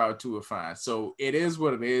loud and proud Tua fan. So it is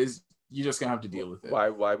what it is. You're just going to have to deal with it.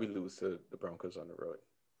 Why we lose to the Broncos on the road?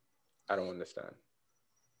 I don't understand.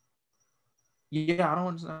 Yeah, I don't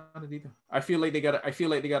understand it either. I feel like they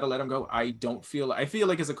gotta let him go. I feel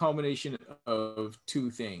like it's a combination of two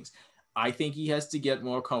things. I think he has to get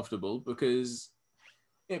more comfortable, because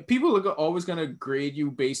people are always gonna grade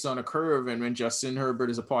you based on a curve, and when Justin Herbert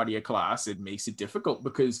is a part of your class, it makes it difficult,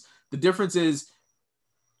 because the difference is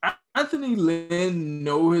Anthony Lynn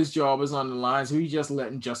know his job is on the line, so he's just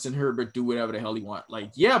letting Justin Herbert do whatever the hell he wants.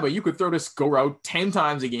 Like, yeah, but you could throw this go route 10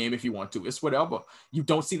 times a game if you want to. It's whatever. You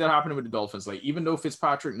don't see that happening with the Dolphins. Like, even though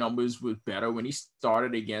Fitzpatrick numbers was better when he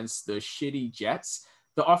started against the shitty Jets,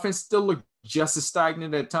 the offense still looked just as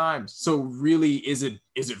stagnant at times. So really, is it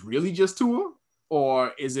really just Tua,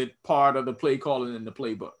 or is it part of the play calling in the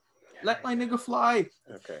playbook? Let my nigga fly.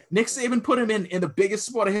 Okay. Nick Saban put him in the biggest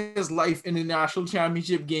sport of his life in the national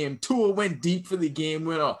championship game. Tua went deep for the game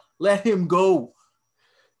winner. Let him go.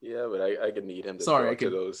 Yeah, but I could need him to Sorry, throw I could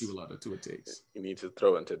to those. do a lot of Tua takes. You need to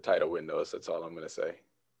throw into tighter windows. That's all I'm going to say.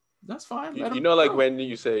 That's fine. You know, like when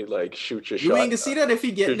you say, like, shoot your shot. You ain't to see that if he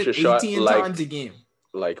getting it 18 times a game.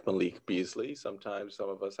 Like Malik Beasley, sometimes some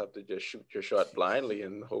of us have to just shoot your shot blindly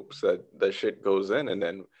in hopes that the shit goes in, and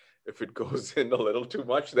then if it goes in a little too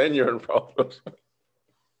much, then you're in problems.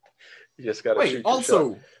 You just got to shoot your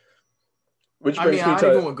shot. Which brings me to... I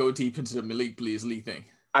don't even want to go deep into the Malik Beasley thing.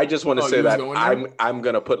 I just want to say that I'm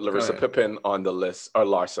going to put Larissa Pippen on the list, or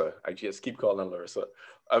Larsa. I just keep calling her Larissa.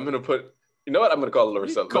 I'm going to put... You know what? I'm going to call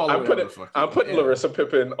Larissa. I'm putting Larissa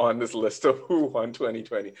Pippen on this list of who won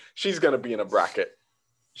 2020. She's going to be in a bracket.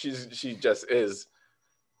 She just is.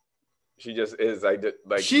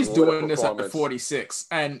 She's doing this at 46,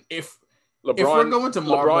 and if we're going to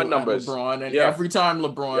marvel at LeBron, and every time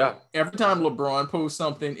LeBron posts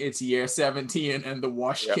something, it's year 17 and the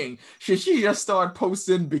Wash King. Should she just start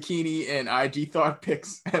posting bikini and IG thought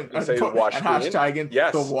pics and hashtagging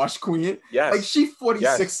the Wash Queen? Yes, like she's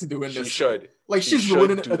 46 doing this. She should. Like she's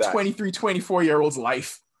ruining a 23, 24-year-old's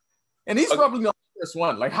life, and he's probably not the first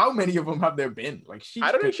one. Like how many of them have there been? Like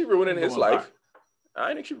I don't think she's ruining his life.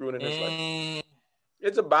 I think she's ruining his life.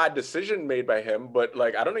 It's a bad decision made by him, but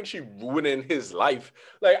like I don't think she's ruining his life.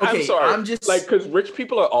 Like okay, I'm sorry, because rich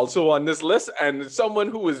people are also on this list, and someone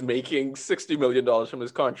who is making $60 million from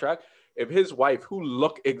his contract, if his wife, who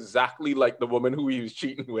looked exactly like the woman who he was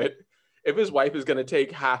cheating with, if his wife is gonna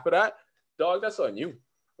take half of that, dog, that's on you.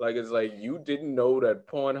 Like it's like you didn't know that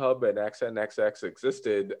Pornhub and XNXX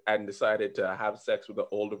existed and decided to have sex with the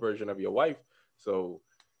older version of your wife. So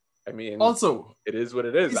I mean, Also, it is what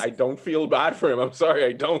it is. I don't feel bad for him. I'm sorry,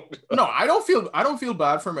 I don't. No, I don't feel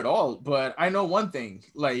bad for him at all. But I know one thing: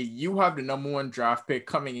 like, you have the number one draft pick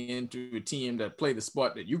coming into a team that play the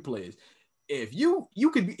spot that you play. If you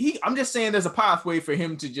could be, I'm just saying, there's a pathway for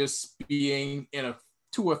him to just being in a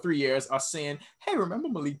 2 or 3 years, us saying, "Hey, remember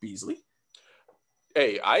Malik Beasley?"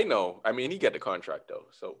 Hey, I know. I mean, he get the contract though,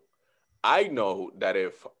 so I know that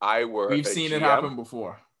if I were, We've seen it happen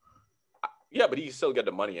before. Yeah, but he still get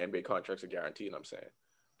the money. NBA contracts are guaranteed. I'm saying,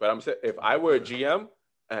 but I'm saying if I were a GM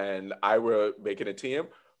and I were making a team,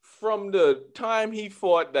 from the time he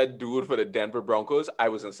fought that dude for the Denver Broncos, I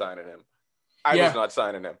wasn't signing him. I was not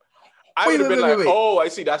signing him. I would have been like, oh, I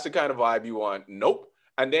see. That's the kind of vibe you want. Nope.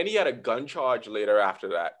 And then he had a gun charge later after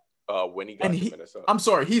that when he got to Minnesota. I'm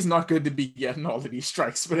sorry, he's not good to be getting all of these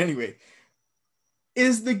strikes. But anyway,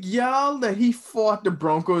 is the gal that he fought the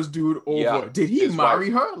Broncos dude over? Yeah, did he marry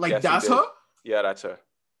her? Like, yes, that's her? Yeah, that's her.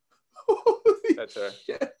 That's her.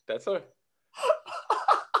 Shit. That's her.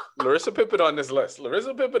 Larissa Pippen on this list.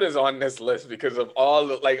 Larissa Pippen is on this list because of all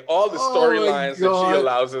the storylines that she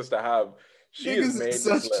allows us to have. She has made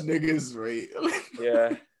such niggas, right?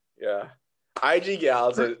 Yeah. IG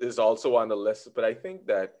gals is also on the list, but I think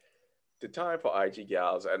that the time for IG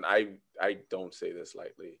gals, and I don't say this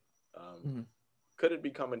lightly, could it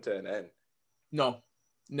be coming to an end? No,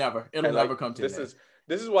 never. It'll never come to an end.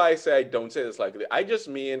 This is why I say I don't say this lightly. I just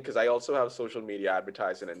mean, because I also have social media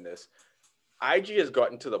advertising in this. IG has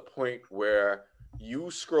gotten to the point where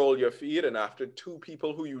you scroll your feed, and after 2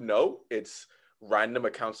 people who you know, it's random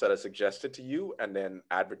accounts that are suggested to you and then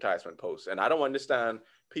advertisement posts. And I don't understand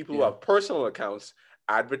people who have personal accounts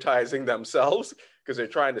advertising themselves because they're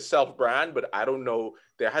trying to self-brand, but I don't know.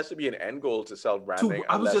 There has to be an end goal to self-branding.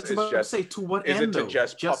 I was just about to say, to what end? Is it to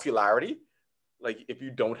just popularity? Like, if you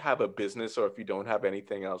don't have a business or if you don't have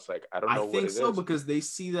anything else, like, I don't know what it is. I think so, because they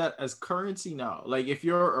see that as currency now. Like, if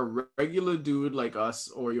you're a regular dude like us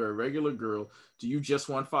or you're a regular girl, do you just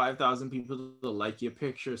want 5,000 people to like your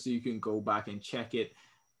picture so you can go back and check it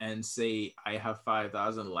and say, I have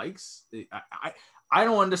 5,000 likes? I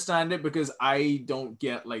don't understand it, because I don't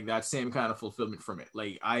get like that same kind of fulfillment from it.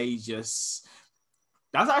 Like,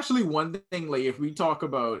 that's actually one thing. Like, if we talk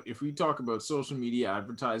about social media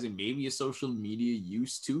advertising, maybe a social media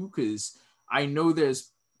use too, because I know there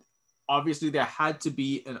had to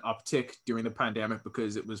be an uptick during the pandemic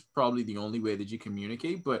because it was probably the only way that you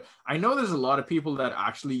communicate. But I know there's a lot of people that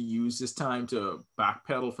actually use this time to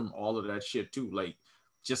backpedal from all of that shit too. Like,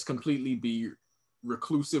 just completely be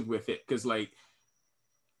reclusive with it, because like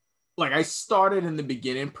I started in the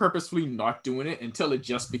beginning purposefully not doing it until it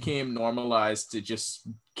just became normalized to just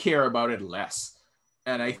care about it less.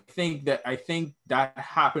 And I think that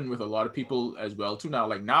happened with a lot of people as well too.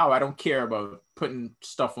 Now I don't care about putting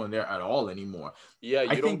stuff on there at all anymore. Yeah,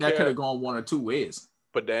 I think that could have gone one or two ways.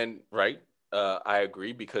 But then, right, I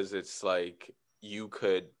agree, because it's like you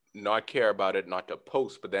could not care about it, not to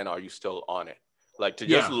post, but then are you still on it? Like, to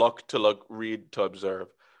just look, read, to observe.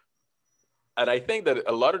 And I think that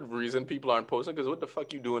a lot of the reason people aren't posting, because what the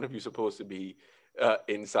fuck you doing if you're supposed to be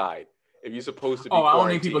inside? If you're supposed to be I don't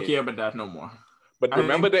think people care about that no more. But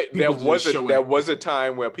remember that there was a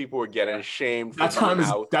time where people were getting shamed. That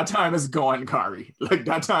time is gone, Kari. Like,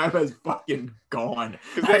 that time is fucking gone.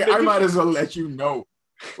 I might as well let you know.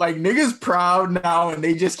 Like, niggas proud now and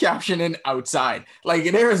they just captioning outside. Like,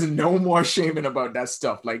 there is no more shaming about that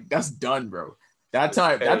stuff. Like, that's done, bro. That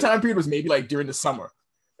time period was maybe like during the summer.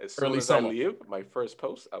 As soon as I leave, my first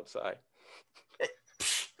post outside.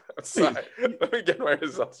 Outside. Let me get my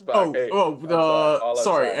results back.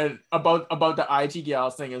 Sorry. And about the IG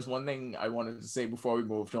gals thing is one thing I wanted to say before we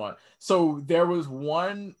moved on. So there was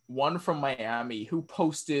one from Miami who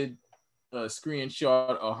posted a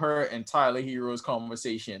screenshot of her and Tyler Hero's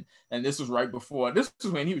conversation, and this was right before. This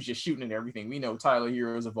was when he was just shooting and everything. We know Tyler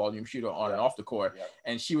Hero is a volume shooter on and off the court,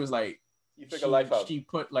 and she was like, she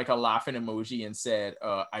put like a laughing emoji and said,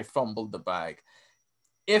 I fumbled the bag.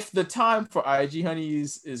 If the time for IG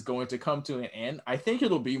honeys is going to come to an end, I think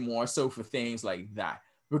it'll be more so for things like that,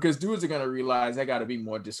 because dudes are going to realize I got to be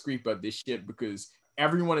more discreet about this shit, because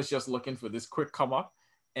everyone is just looking for this quick come up.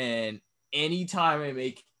 And anytime I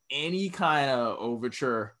make any kind of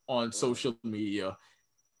overture on social media,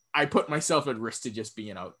 I put myself at risk to just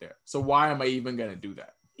being out there. So why am I even going to do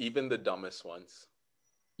that? Even the dumbest ones.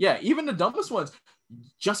 Yeah, even the dumbest ones,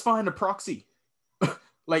 just find a proxy.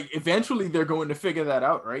 Like, eventually they're going to figure that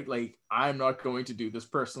out, right? Like, I'm not going to do this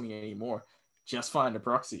personally anymore. Just find a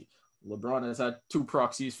proxy. LeBron has had 2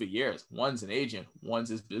 proxies for years. One's an agent, one's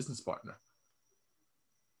his business partner.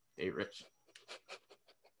 Hey, Rich.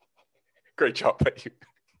 Great job, you.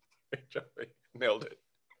 Great job. Nailed it.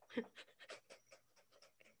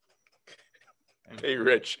 Hey,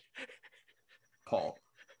 Rich. Paul.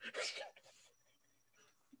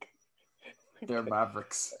 They're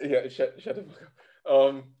Mavericks. Yeah, shut the fuck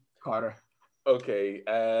up. Carter. Okay,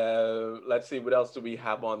 let's see, what else do we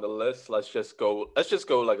have on the list? Let's just go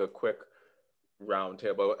like a quick round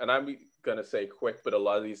table. And I'm gonna say quick, but a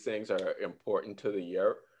lot of these things are important to the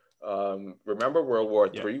year. Remember World War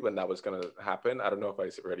III when that was gonna happen? I don't know if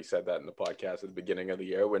I already said that in the podcast at the beginning of the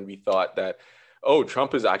year, when we thought that, oh,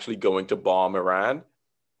 Trump is actually going to bomb Iran.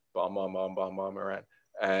 Bomb Iran.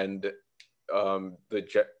 And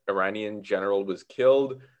the Iranian general was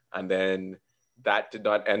killed, and then that did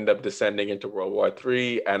not end up descending into World War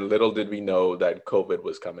III, and little did we know that COVID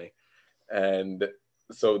was coming. And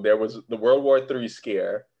so there was the World War III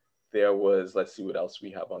scare. There was, let's see what else we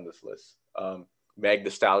have on this list. Meg Thee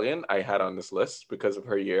Stallion, I had on this list because of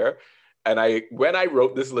her year. And when I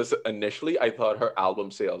wrote this list initially, I thought her album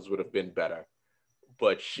sales would have been better.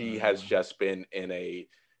 But she has just been in a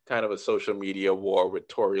kind of a social media war with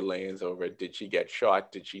Tory Lanez over, did she get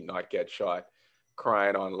shot? Did she not get shot?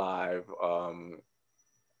 Crying on live.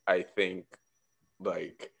 I think,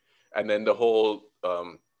 like, and then the whole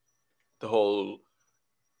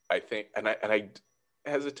I think, and I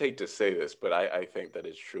hesitate to say this, but I think that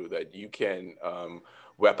it's true that you can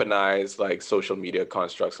weaponize like social media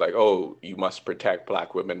constructs, like, oh, you must protect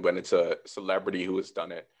Black women, when it's a celebrity who has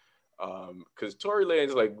done it. Because Tory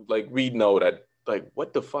Lanez, like we know that, like,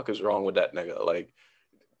 what the fuck is wrong with that nigga? Like,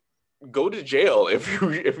 go to jail if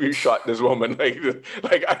you shot this woman. Like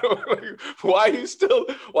I don't, like, why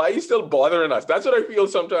are you still bothering us? That's what I feel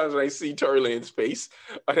sometimes when I see Tory Lanez's face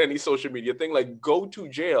on any social media thing. Like, go to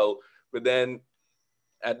jail, but then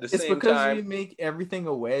at the same time, it's because we make everything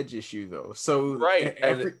a wedge issue, though. So right,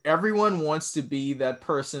 everyone wants to be that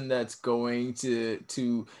person that's going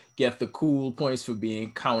to get the cool points for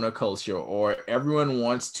being counterculture, or everyone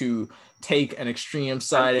wants to take an extreme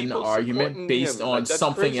side in the argument based on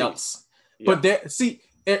something crazy. Else. Yeah. But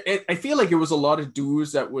I feel like it was a lot of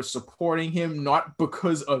dudes that were supporting him, not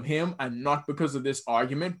because of him and not because of this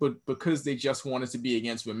argument, but because they just wanted to be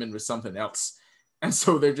against women with something else. And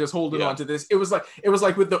so they're just holding on to this. It was like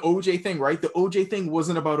with the OJ thing, right? The OJ thing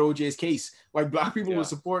wasn't about OJ's case. Like, Black people were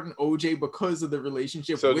supporting OJ because of the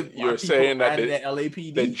relationship with Black people and the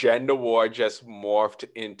LAPD. The gender war just morphed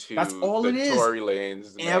into that's all it is. Tory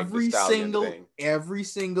Lanez, every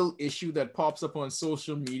single issue that pops up on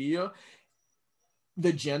social media,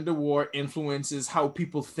 the gender war influences how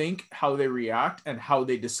people think, how they react, and how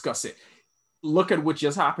they discuss it. Look at what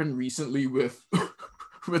just happened recently with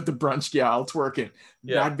with the brunch gal twerking.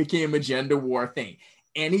 That became a gender war thing.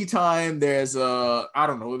 Anytime there's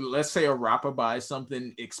let's say a rapper buys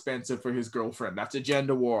something expensive for his girlfriend, that's a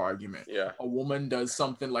gender war argument. Yeah. A woman does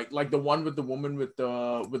something like the one with the woman with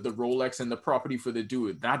the Rolex and the property for the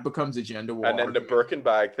dude, that becomes a gender war. And then argument. The Birkin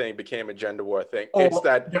bag thing became a gender war thing.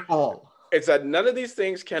 It's that none of these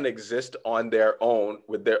things can exist on their own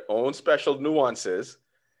with their own special nuances,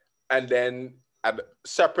 and then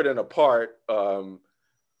separate and apart,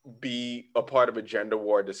 be a part of a gender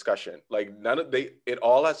war discussion. Like, it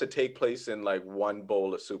all has to take place in like one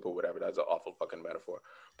bowl of soup or whatever. That's an awful fucking metaphor.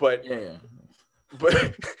 But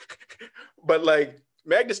but like,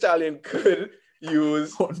 Meg Thee Stallion could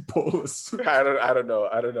use one bowl of soup. I don't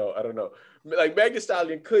know. Like, Meg Thee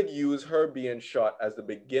Stallion could use her being shot as the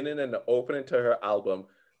beginning and the opening to her album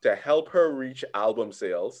to help her reach album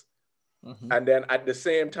sales, and then at the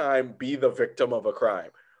same time be the victim of a crime.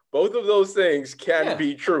 Both of those things can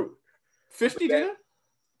be true. 50 did it?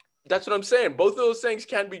 That's what I'm saying. Both of those things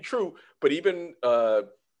can be true, but even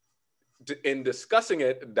in discussing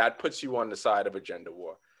it, that puts you on the side of a gender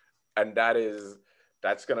war. And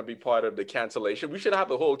that's going to be part of the cancellation. We should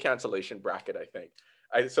have a whole cancellation bracket, I think.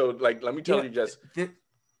 Let me tell you just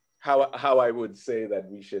how I would say that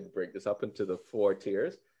we should break this up into the 4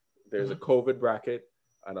 tiers. There's a COVID bracket,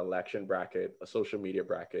 an election bracket, a social media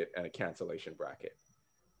bracket, and a cancellation bracket.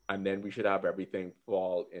 And then we should have everything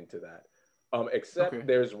fall into that. Except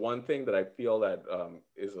there's one thing that I feel that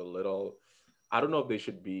is a little, I don't know if they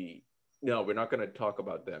should be, no, we're not going to talk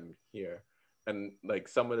about them here. And like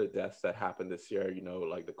some of the deaths that happened this year,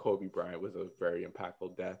 like the Kobe Bryant was a very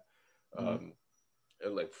impactful death.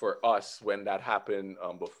 Like for us, when that happened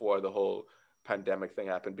before the whole pandemic thing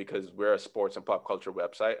happened, because we're a sports and pop culture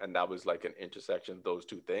website, and that was like an intersection of those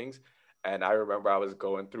two things. And I remember I was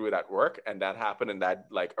going through it at work, and that happened, and that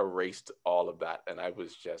like erased all of that. And I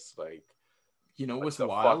was just like, what's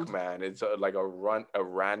wild, fuck, man? It's like a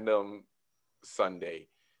random Sunday,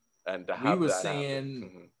 and to have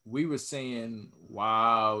we were saying,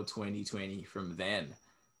 wow, 2020 from then,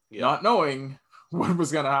 not knowing what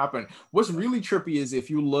was going to happen. What's really trippy is if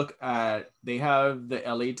you look at, they have the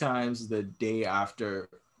LA Times the day after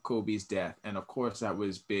Kobe's death. And of course, that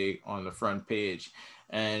was big on the front page.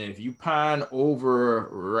 And if you pan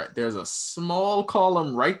over, there's a small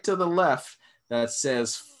column right to the left that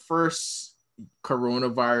says first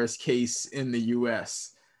coronavirus case in the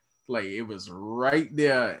US. Like it was right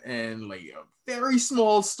there, and like a very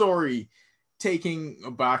small story taking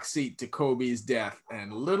a backseat to Kobe's death.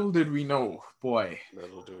 And little did we know, boy.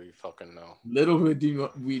 Little do we fucking know. Little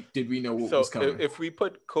did we know what was coming. If we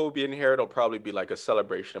put Kobe in here, it'll probably be like a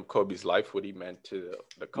celebration of Kobe's life, what he meant to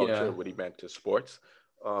the culture, what he meant to sports.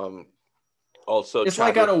 Also, it's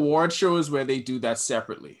like at award shows where they do that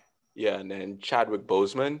separately. Yeah, and then Chadwick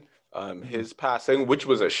Boseman, his passing, which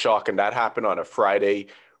was a shock, and that happened on a Friday,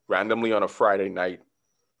 randomly on a Friday night.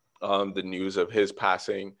 The news of his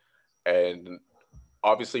passing, and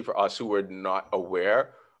obviously for us who were not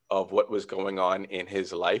aware of what was going on in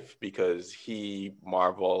his life, because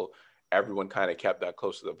Marvel, everyone kind of kept that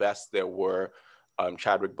close to the vest. There were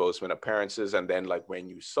Chadwick Boseman appearances, and then like when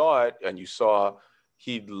you saw it and you saw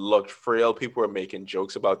he looked frail, people were making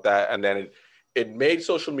jokes about that, and then it made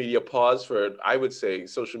social media pause for, I would say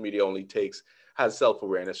social media only has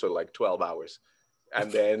self-awareness for like 12 hours. And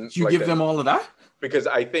then you give them all of that? Because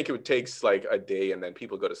I think it takes like a day and then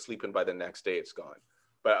people go to sleep and by the next day it's gone.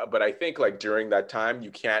 But I think like during that time, you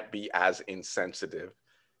can't be as insensitive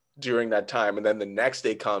during that time. And then the next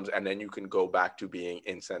day comes and then you can go back to being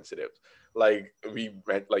insensitive. Like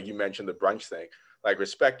you mentioned the brunch thing, like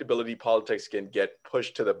respectability politics can get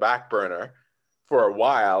pushed to the back burner for a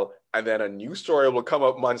while. And then a new story will come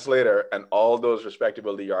up months later and all those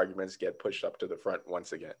respectability arguments get pushed up to the front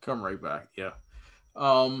once again. Come right back. Yeah.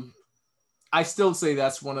 I still say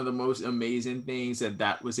that's one of the most amazing things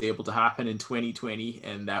that was able to happen in 2020,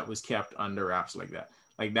 and that was kept under wraps like that.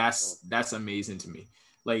 Like that's amazing to me.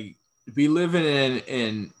 Like we live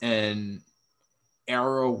in an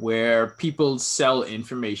era where people sell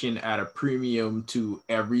information at a premium to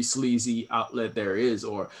every sleazy outlet there is,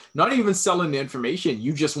 or not even selling the information.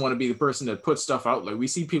 You just want to be the person that puts stuff out. Like we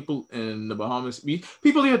see people in the Bahamas,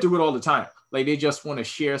 people here do it all the time. Like they just want to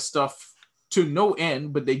share stuff to no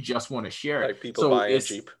end, but they just want to share it. Like people buying a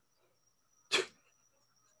Jeep.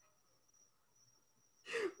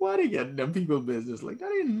 Why they get them people business? Like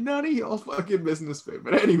that ain't none of y'all fucking business, babe.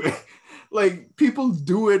 But anyway, like people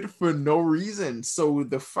do it for no reason. So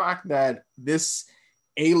the fact that this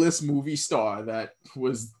A-list movie star that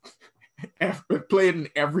was played in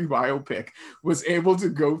every biopic was able to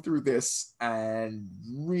go through this and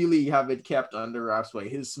really have it kept under wraps by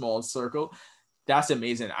his small circle, that's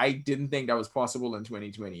amazing. I didn't think that was possible in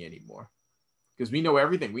 2020 anymore, because we know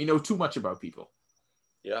everything. We know too much about people.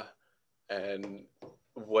 Yeah. And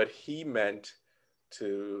what he meant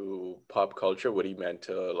to pop culture, what he meant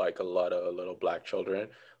to like a lot of little Black children,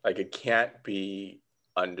 like it can't be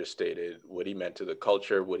understated. What he meant to the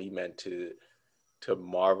culture, what he meant to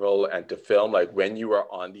Marvel and to film. Like when you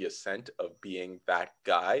are on the ascent of being that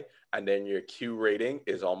guy, and then your Q rating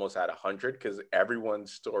is almost at 100, because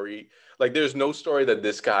everyone's story, like there's no story that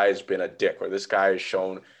this guy has been a dick or this guy has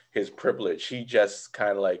shown his privilege. He just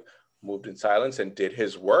kind of like moved in silence and did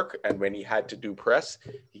his work. And when he had to do press,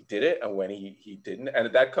 he did it. And when he didn't,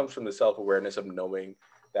 and that comes from the self-awareness of knowing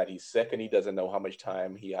that he's sick and he doesn't know how much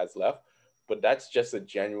time he has left. But that's just a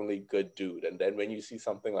genuinely good dude. And then when you see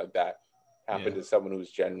something like that happen to someone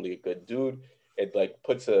who's genuinely a good dude, it like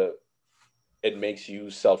it makes you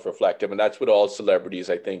self-reflective. And that's what all celebrities,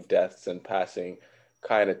 I think, deaths and passing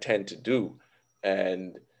kind of tend to do.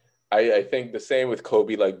 And I think the same with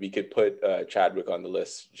Kobe. Like we could put Chadwick on the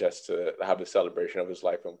list just to have a celebration of his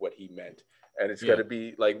life and what he meant. And it's going to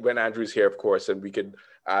be like when Andrew's here, of course, and we could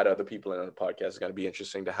add other people in on the podcast. It's going to be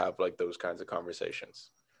interesting to have like those kinds of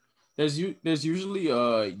conversations. There's usually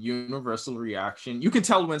a universal reaction. You can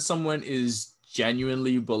tell when someone is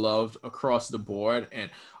genuinely beloved across the board. And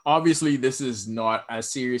obviously this is not as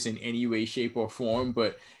serious in any way, shape, or form,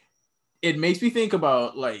 but it makes me think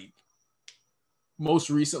about like most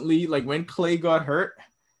recently, like when Clay got hurt,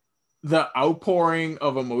 the outpouring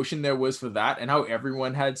of emotion there was for that, and how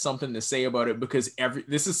everyone had something to say about it, because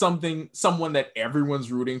this is someone that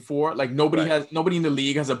everyone's rooting for. Like nobody in the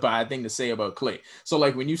league has a bad thing to say about Clay. So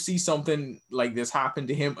like when you see something like this happen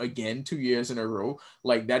to him again 2 years in a row,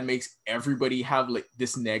 like that makes everybody have like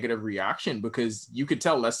this negative reaction, because you could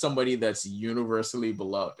tell that's somebody that's universally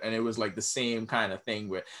beloved. And it was like the same kind of thing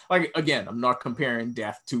with, like, again, I'm not comparing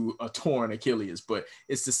death to a torn Achilles, but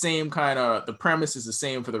it's the same kind of, the premise is the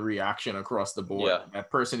same for the reaction across the board. Yeah. That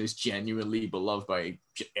person is genuinely beloved by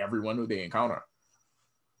everyone who they encounter.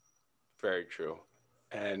 Very true.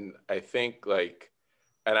 And I think like,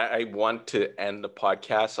 and I want to end the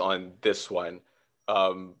podcast on this one,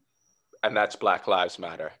 and that's Black Lives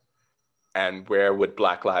Matter. And where would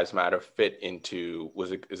Black Lives Matter fit into?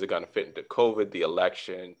 Is it going to fit into COVID, the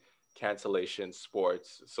election, cancellation,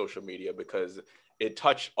 sports, social media? Because it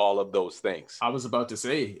touched all of those things. I was about to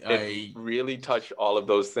say, It really touched all of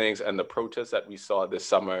those things, and the protests that we saw this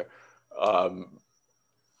summer, I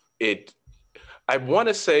want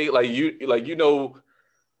to say you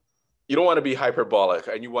don't want to be hyperbolic,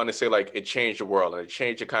 and you want to say like it changed the world and it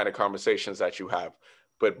changed the kind of conversations that you have.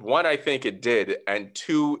 But one, I think it did, and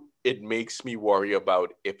two, it makes me worry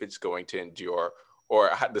about if it's going to endure,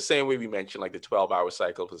 or the same way we mentioned, like the 12-hour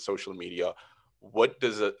cycle for social media. What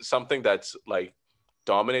does something that's like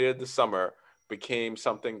dominated the summer became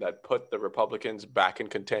something that put the Republicans back in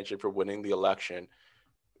contention for winning the election?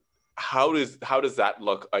 How does that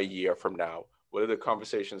look a year from now? What are the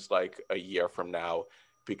conversations like a year from now?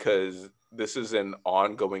 Because this is an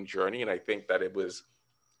ongoing journey, and I think that it was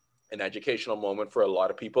an educational moment for a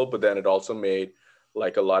lot of people, but then it also made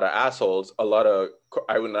like a lot of assholes, I'm going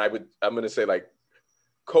to say like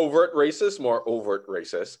covert racists, more overt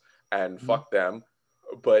racists, and fuck them.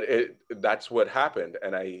 But that's what happened.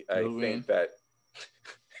 And I think that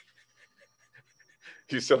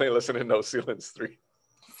you still ain't listening to No Ceilings 3.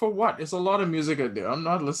 For what? It's a lot of music out there. I'm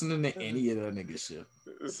not listening to any of that nigga shit.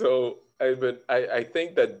 So I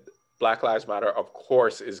think that Black Lives Matter, of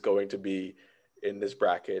course, is going to be in this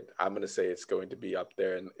bracket. I'm going to say it's going to be up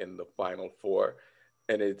there in the final four.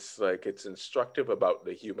 And it's like, it's instructive about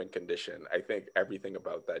the human condition. I think everything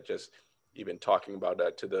about that, just even talking about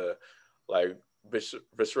that to the like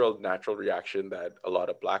visceral natural reaction that a lot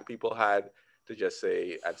of Black people had to just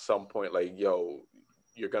say at some point, like, yo,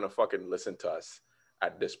 you're going to fucking listen to us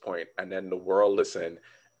at this point. And then the world listened.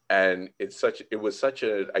 And it was such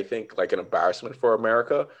a, I think, like an embarrassment for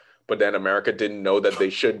America. But then America didn't know that they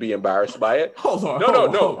should be embarrassed by it. Hold on. No.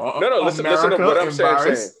 Listen to what I'm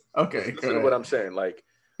saying. Okay. Listen to what I'm saying. Like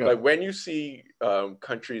when you see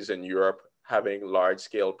countries in Europe having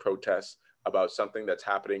large-scale protests about something that's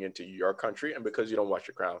happening into your country, and because you don't watch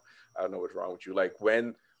The Crown, I don't know what's wrong with you. Like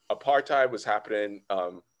when apartheid was happening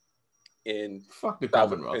in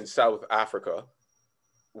South Africa,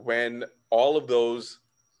 when all of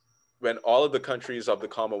the countries of the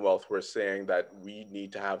Commonwealth were saying that we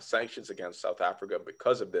need to have sanctions against South Africa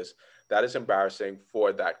because of this, that is embarrassing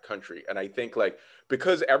for that country. And I think like,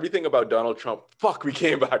 because everything about Donald Trump, we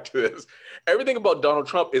came back to this. Everything about Donald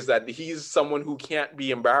Trump is that he's someone who can't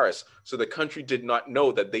be embarrassed. So the country did not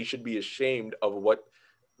know that they should be ashamed of what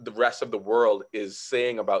the rest of the world is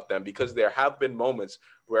saying about them, because there have been moments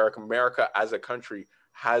where America as a country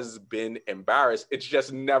has been embarrassed. It's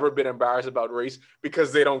just never been embarrassed about race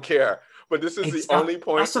because they don't care. But this is the only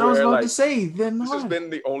point. That's what I was about to say. This has been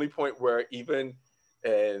the only point where this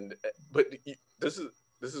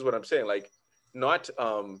is what I'm saying. Like, not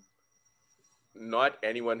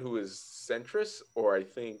anyone who is centrist or I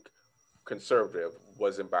think conservative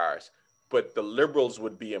was embarrassed, but the liberals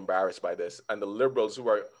would be embarrassed by this, and the liberals who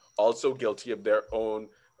are also guilty of their own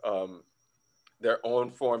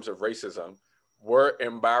forms of racism were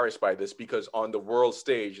embarrassed by this, because on the world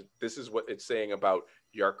stage, this is what it's saying about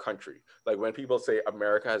your country. Like when people say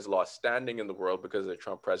America has lost standing in the world because of the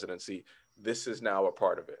Trump presidency, this is now a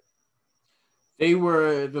part of it. The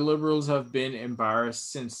liberals have been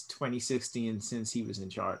embarrassed since 2016, since he was in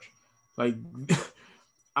charge. Like,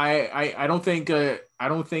 I don't think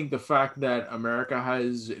the fact that America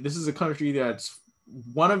this is a country that's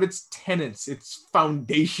one of its tenets, its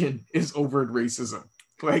foundation is overt racism.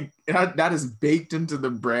 Like that is baked into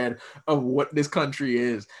the bread of what this country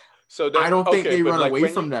is. So I don't think they run away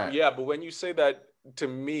from that. Yeah, but when you say that, to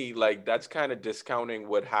me, like that's kind of discounting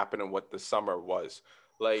what happened and what the summer was.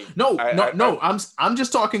 Like I'm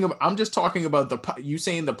just talking about you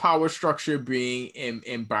saying the power structure being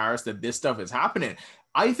embarrassed that this stuff is happening.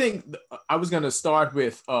 I think I was going to start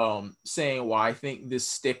with saying why I think this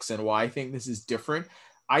sticks and why I think this is different.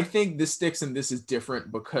 I think this sticks and this is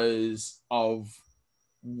different because of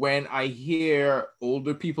when I hear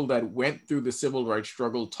older people that went through the civil rights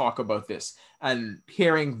struggle talk about this, and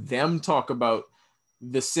hearing them talk about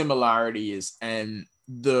the similarities and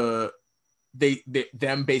them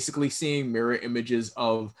basically seeing mirror images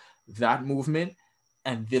of that movement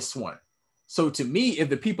and this one. So to me, if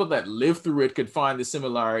the people that live through it could find the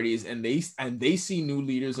similarities and they see new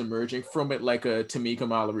leaders emerging from it, like a Tamika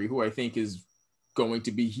Mallory, who I think is going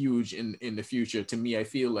to be huge in the future. To me, I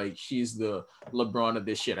feel like she's the LeBron of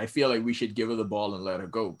this shit. I feel like we should give her the ball and let her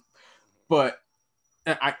go. But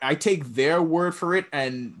I take their word for it,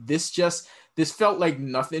 and this just this felt like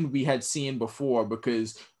nothing we had seen before,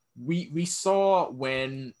 because we saw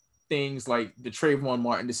when things like the Trayvon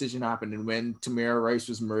Martin decision happened, and when Tamir Rice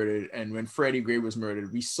was murdered, and when Freddie Gray was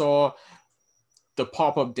murdered, we saw the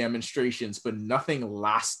pop-up demonstrations, but nothing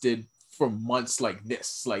lasted for months like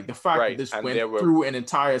this. Like the fact that this went through an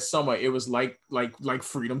entire summer, it was like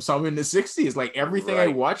Freedom Summer in the 60s. Like everything I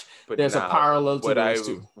watched, but there's a parallel to those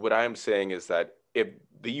two. What I'm saying is that if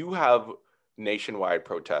you have nationwide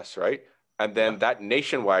protests, right? And then that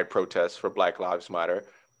nationwide protest for Black Lives Matter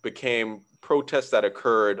became protests that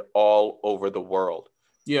occurred all over the world.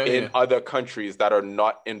 In other countries that are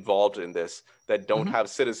not involved in this, that don't have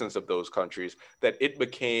citizens of those countries, that it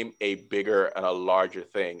became a bigger and a larger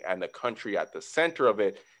thing. And the country at the center of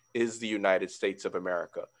it is the United States of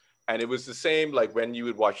America. And it was the same, like when you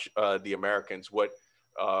would watch the Americans, what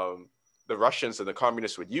the Russians and the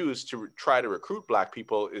communists would use to try to recruit Black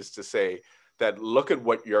people is to say that look at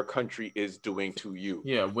what your country is doing to you.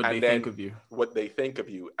 Yeah, what they think of you. What they think of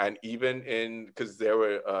you. And even because there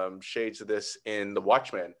were shades of this in The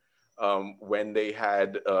Watchmen, when they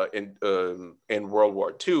had in World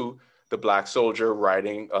War II, the Black soldier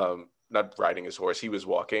not riding his horse, he was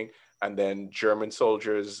walking, and then German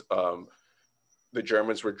soldiers, the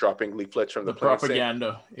Germans were dropping leaflets from the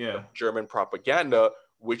propaganda, German propaganda,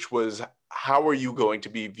 which was, how are you going to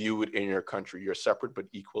be viewed in your country? You're separate but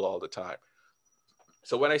equal all the time.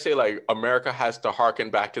 So when I say like America has to hearken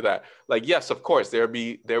back to that, like, yes, of course, there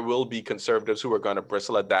will be conservatives who are going to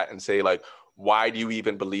bristle at that and say like, why do you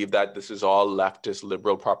even believe that? This is all leftist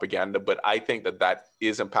liberal propaganda. But I think that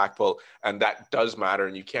is impactful and that does matter.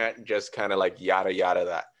 And you can't just kind of like yada yada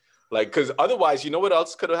that. Like, because otherwise, you know what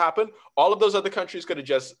else could have happened? All of those other countries could have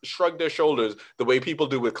just shrugged their shoulders the way people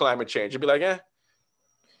do with climate change. You'd be like,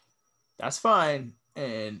 that's fine.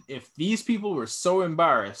 And if these people were so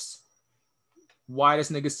embarrassed, why does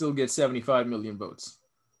nigga still get 75 million votes?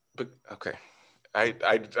 But okay, I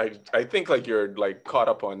think like you're like caught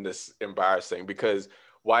up on this embarrassing, because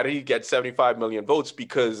why did he get 75 million votes?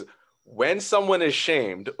 Because when someone is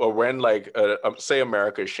shamed, or when like say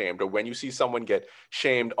America is shamed, or when you see someone get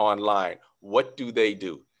shamed online, what do?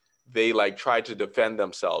 They like try to defend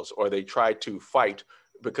themselves, or they try to fight,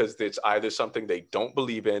 because it's either something they don't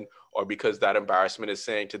believe in, or because that embarrassment is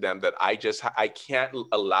saying to them that I can't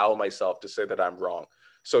allow myself to say that I'm wrong.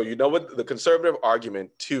 So you know what the conservative argument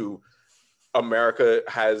to America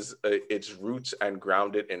has its roots and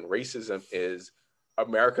grounded in racism is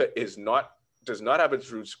America does not have its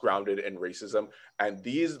roots grounded in racism. And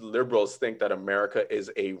these liberals think that America is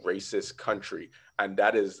a racist country. And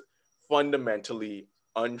that is fundamentally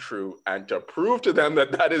untrue. And to prove to them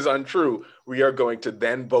that that is untrue, we are going to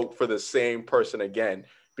then vote for the same person again.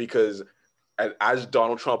 Because as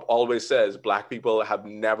Donald Trump always says, Black people have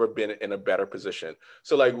never been in a better position.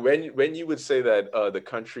 So like when you would say that the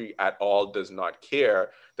country at all does not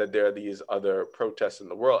care that there are these other protests in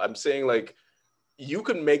the world, I'm saying like you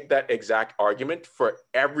can make that exact argument for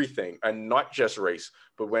everything and not just race.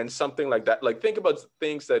 But when something like that, like think about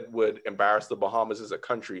things that would embarrass the Bahamas as a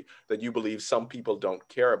country that you believe some people don't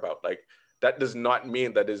care about. Like that does not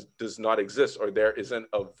mean that it does not exist, or there isn't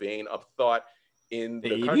a vein of thought in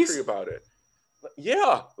the country about it.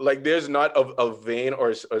 Yeah, like there's not a vein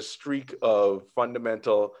or a streak of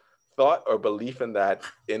fundamental thought or belief in that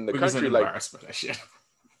in the country. Like,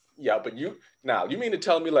 yeah, but you mean to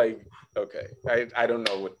tell me like, okay, I don't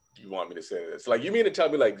know what you want me to say to this. Like, you mean to tell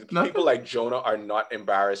me like people like Jonah are not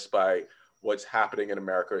embarrassed by what's happening in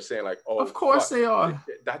America, or saying like, oh, of course they are.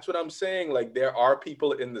 That's what I'm saying. Like there are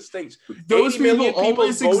people in the States. Those people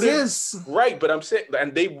always exist. Right, but I'm saying,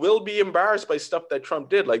 and they will be embarrassed by stuff that Trump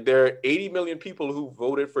did. Like there are 80 million people who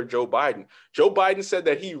voted for Joe Biden. Joe Biden said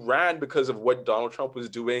that he ran because of what Donald Trump was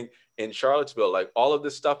doing in Charlottesville. Like all of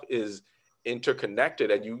this stuff is interconnected,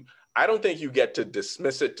 and I don't think you get to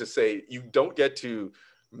dismiss it, to say you don't get to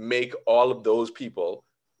make all of those people,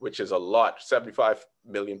 which is a lot, 75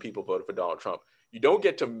 million people voted for Donald Trump. You don't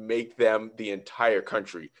get to make them the entire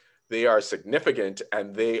country. They are significant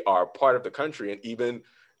and they are part of the country. And even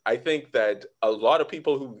I think that a lot of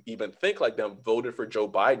people who even think like them voted for Joe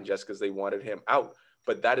Biden just because they wanted him out.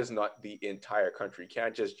 But that is not the entire country. You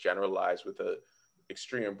can't just generalize with an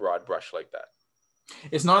extreme broad brush like that.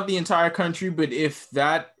 It's not the entire country, but if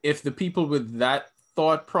the people with that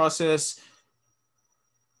thought process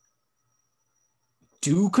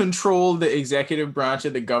do control the executive branch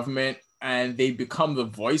of the government and they become the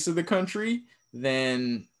voice of the country,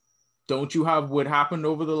 then don't you have what happened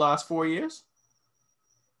over the last 4 years?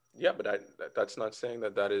 Yeah, but that's not saying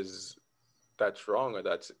that's wrong or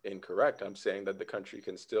that's incorrect. I'm saying that the country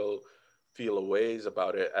can still feel a ways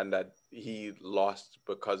about it and that he lost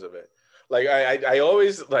because of it. Like I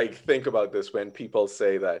always like think about this when people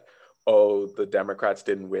say that, oh, the Democrats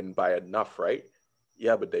didn't win by enough, right?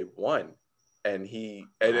 Yeah, but they won. And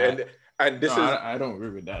this I don't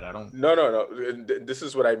agree with that. I don't. No. This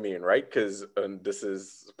is what I mean, right? Because this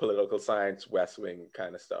is political science, West Wing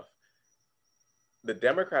kind of stuff. The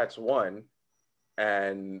Democrats won,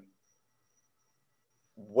 and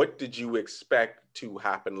what did you expect to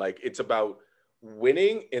happen? Like, it's about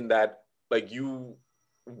winning in that, like, you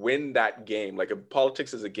win that game. Like, if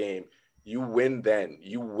politics is a game, you win then.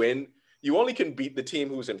 You win. You only can beat the team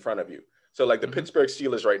who's in front of you. So, like, the Pittsburgh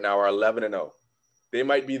Steelers right now are 11-0. They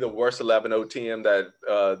might be the worst 11-0 team that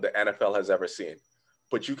the NFL has ever seen.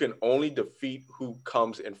 But you can only defeat who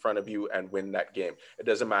comes in front of you and win that game. It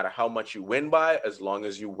doesn't matter how much you win by, as long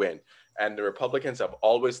as you win. And the Republicans have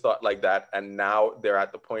always thought like that. And now they're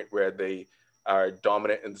at the point where they are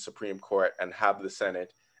dominant in the Supreme Court and have the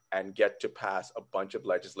Senate and get to pass a bunch of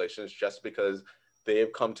legislations just because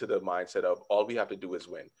they've come to the mindset of all we have to do is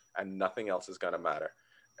win and nothing else is going to matter.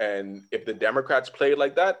 And if the Democrats played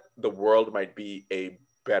like that, the world might be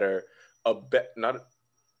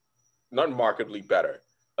not markedly better,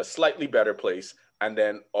 a slightly better place. And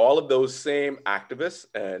then all of those same activists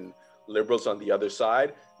and liberals on the other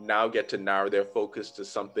side now get to narrow their focus to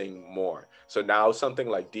something more. So now something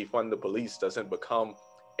like defund the police doesn't become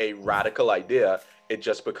a radical idea. It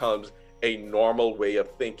just becomes a normal way of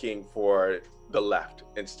thinking for the left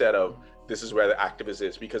instead of this is where the activist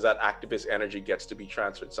is, because that activist energy gets to be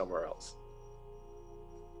transferred somewhere else.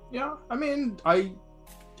 Yeah, I mean, I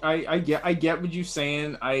get what you're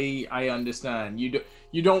saying. I understand.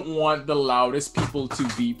 You don't want the loudest people to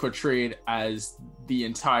be portrayed as the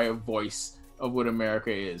entire voice of what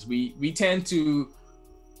America is. We tend to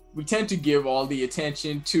give all the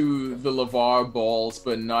attention to the LeVar Balls,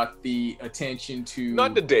 but not the attention to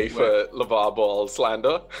not the day for LeVar Ball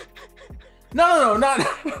slander. No,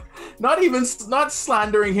 not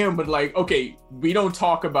slandering him, but like, okay, we don't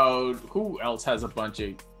talk about who else has a bunch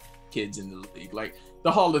of kids in the league, like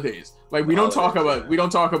the Holidays. Like we don't talk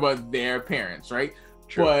about their parents, right?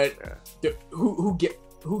 True, but yeah.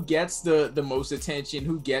 Who gets the most attention,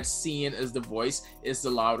 who gets seen as the voice, is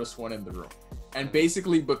the loudest one in the room. And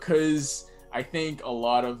basically because I think a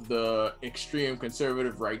lot of the extreme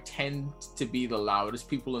conservative right tend to be the loudest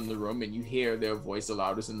people in the room, and you hear their voice the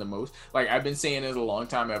loudest and the most. Like I've been saying it a long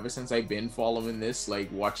time, ever since I've been following this,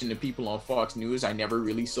 like watching the people on Fox News. I never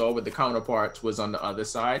really saw what the counterparts was on the other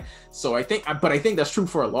side. So I think that's true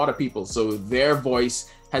for a lot of people. So their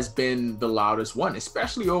voice has been the loudest one,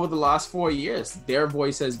 especially over the last 4 years. Their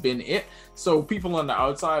voice has been it. So people on the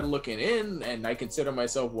outside looking in, and I consider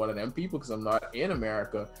myself one of them people because I'm not in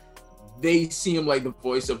America, they seem like the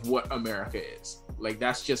voice of what America is. Like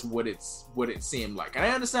that's just what it seemed like. And I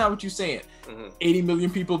understand what you're saying. 80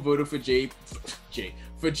 million people voted for Joe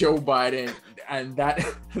Biden, and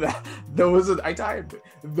those are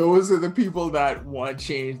the people that want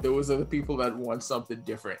change. Those are the people that want something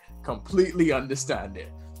different. Completely understand it.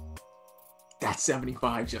 That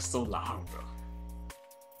 75 just so loud, bro.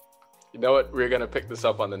 You know what? We're going to pick this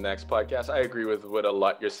up on the next podcast. I agree with what a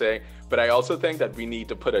lot you're saying, but I also think that we need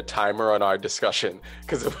to put a timer on our discussion,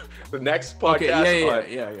 because the next podcast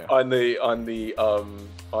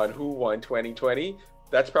on who won 2020,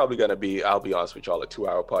 that's probably going to be, I'll be honest with y'all, a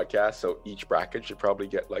 2-hour podcast. So each bracket should probably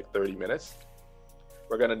get like 30 minutes.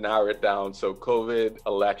 We're going to narrow it down. So COVID,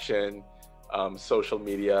 election, social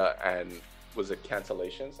media, and was it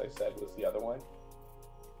cancellations? I said was the other one.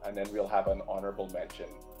 And then we'll have an honorable mention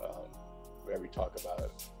where we talk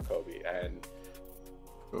about Kobe and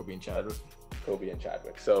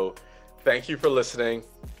Chadwick. So thank you for listening.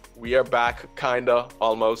 We are back, kinda,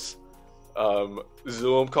 almost.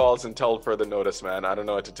 Zoom calls until further notice, man. I don't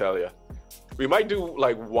know what to tell you. We might do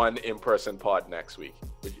like one in-person pod next week.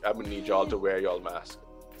 I'm gonna need y'all to wear y'all mask.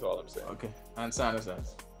 That's all I'm saying. Okay. And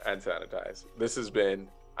sanitize. This has been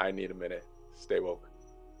I Need a Minute. Stay woke.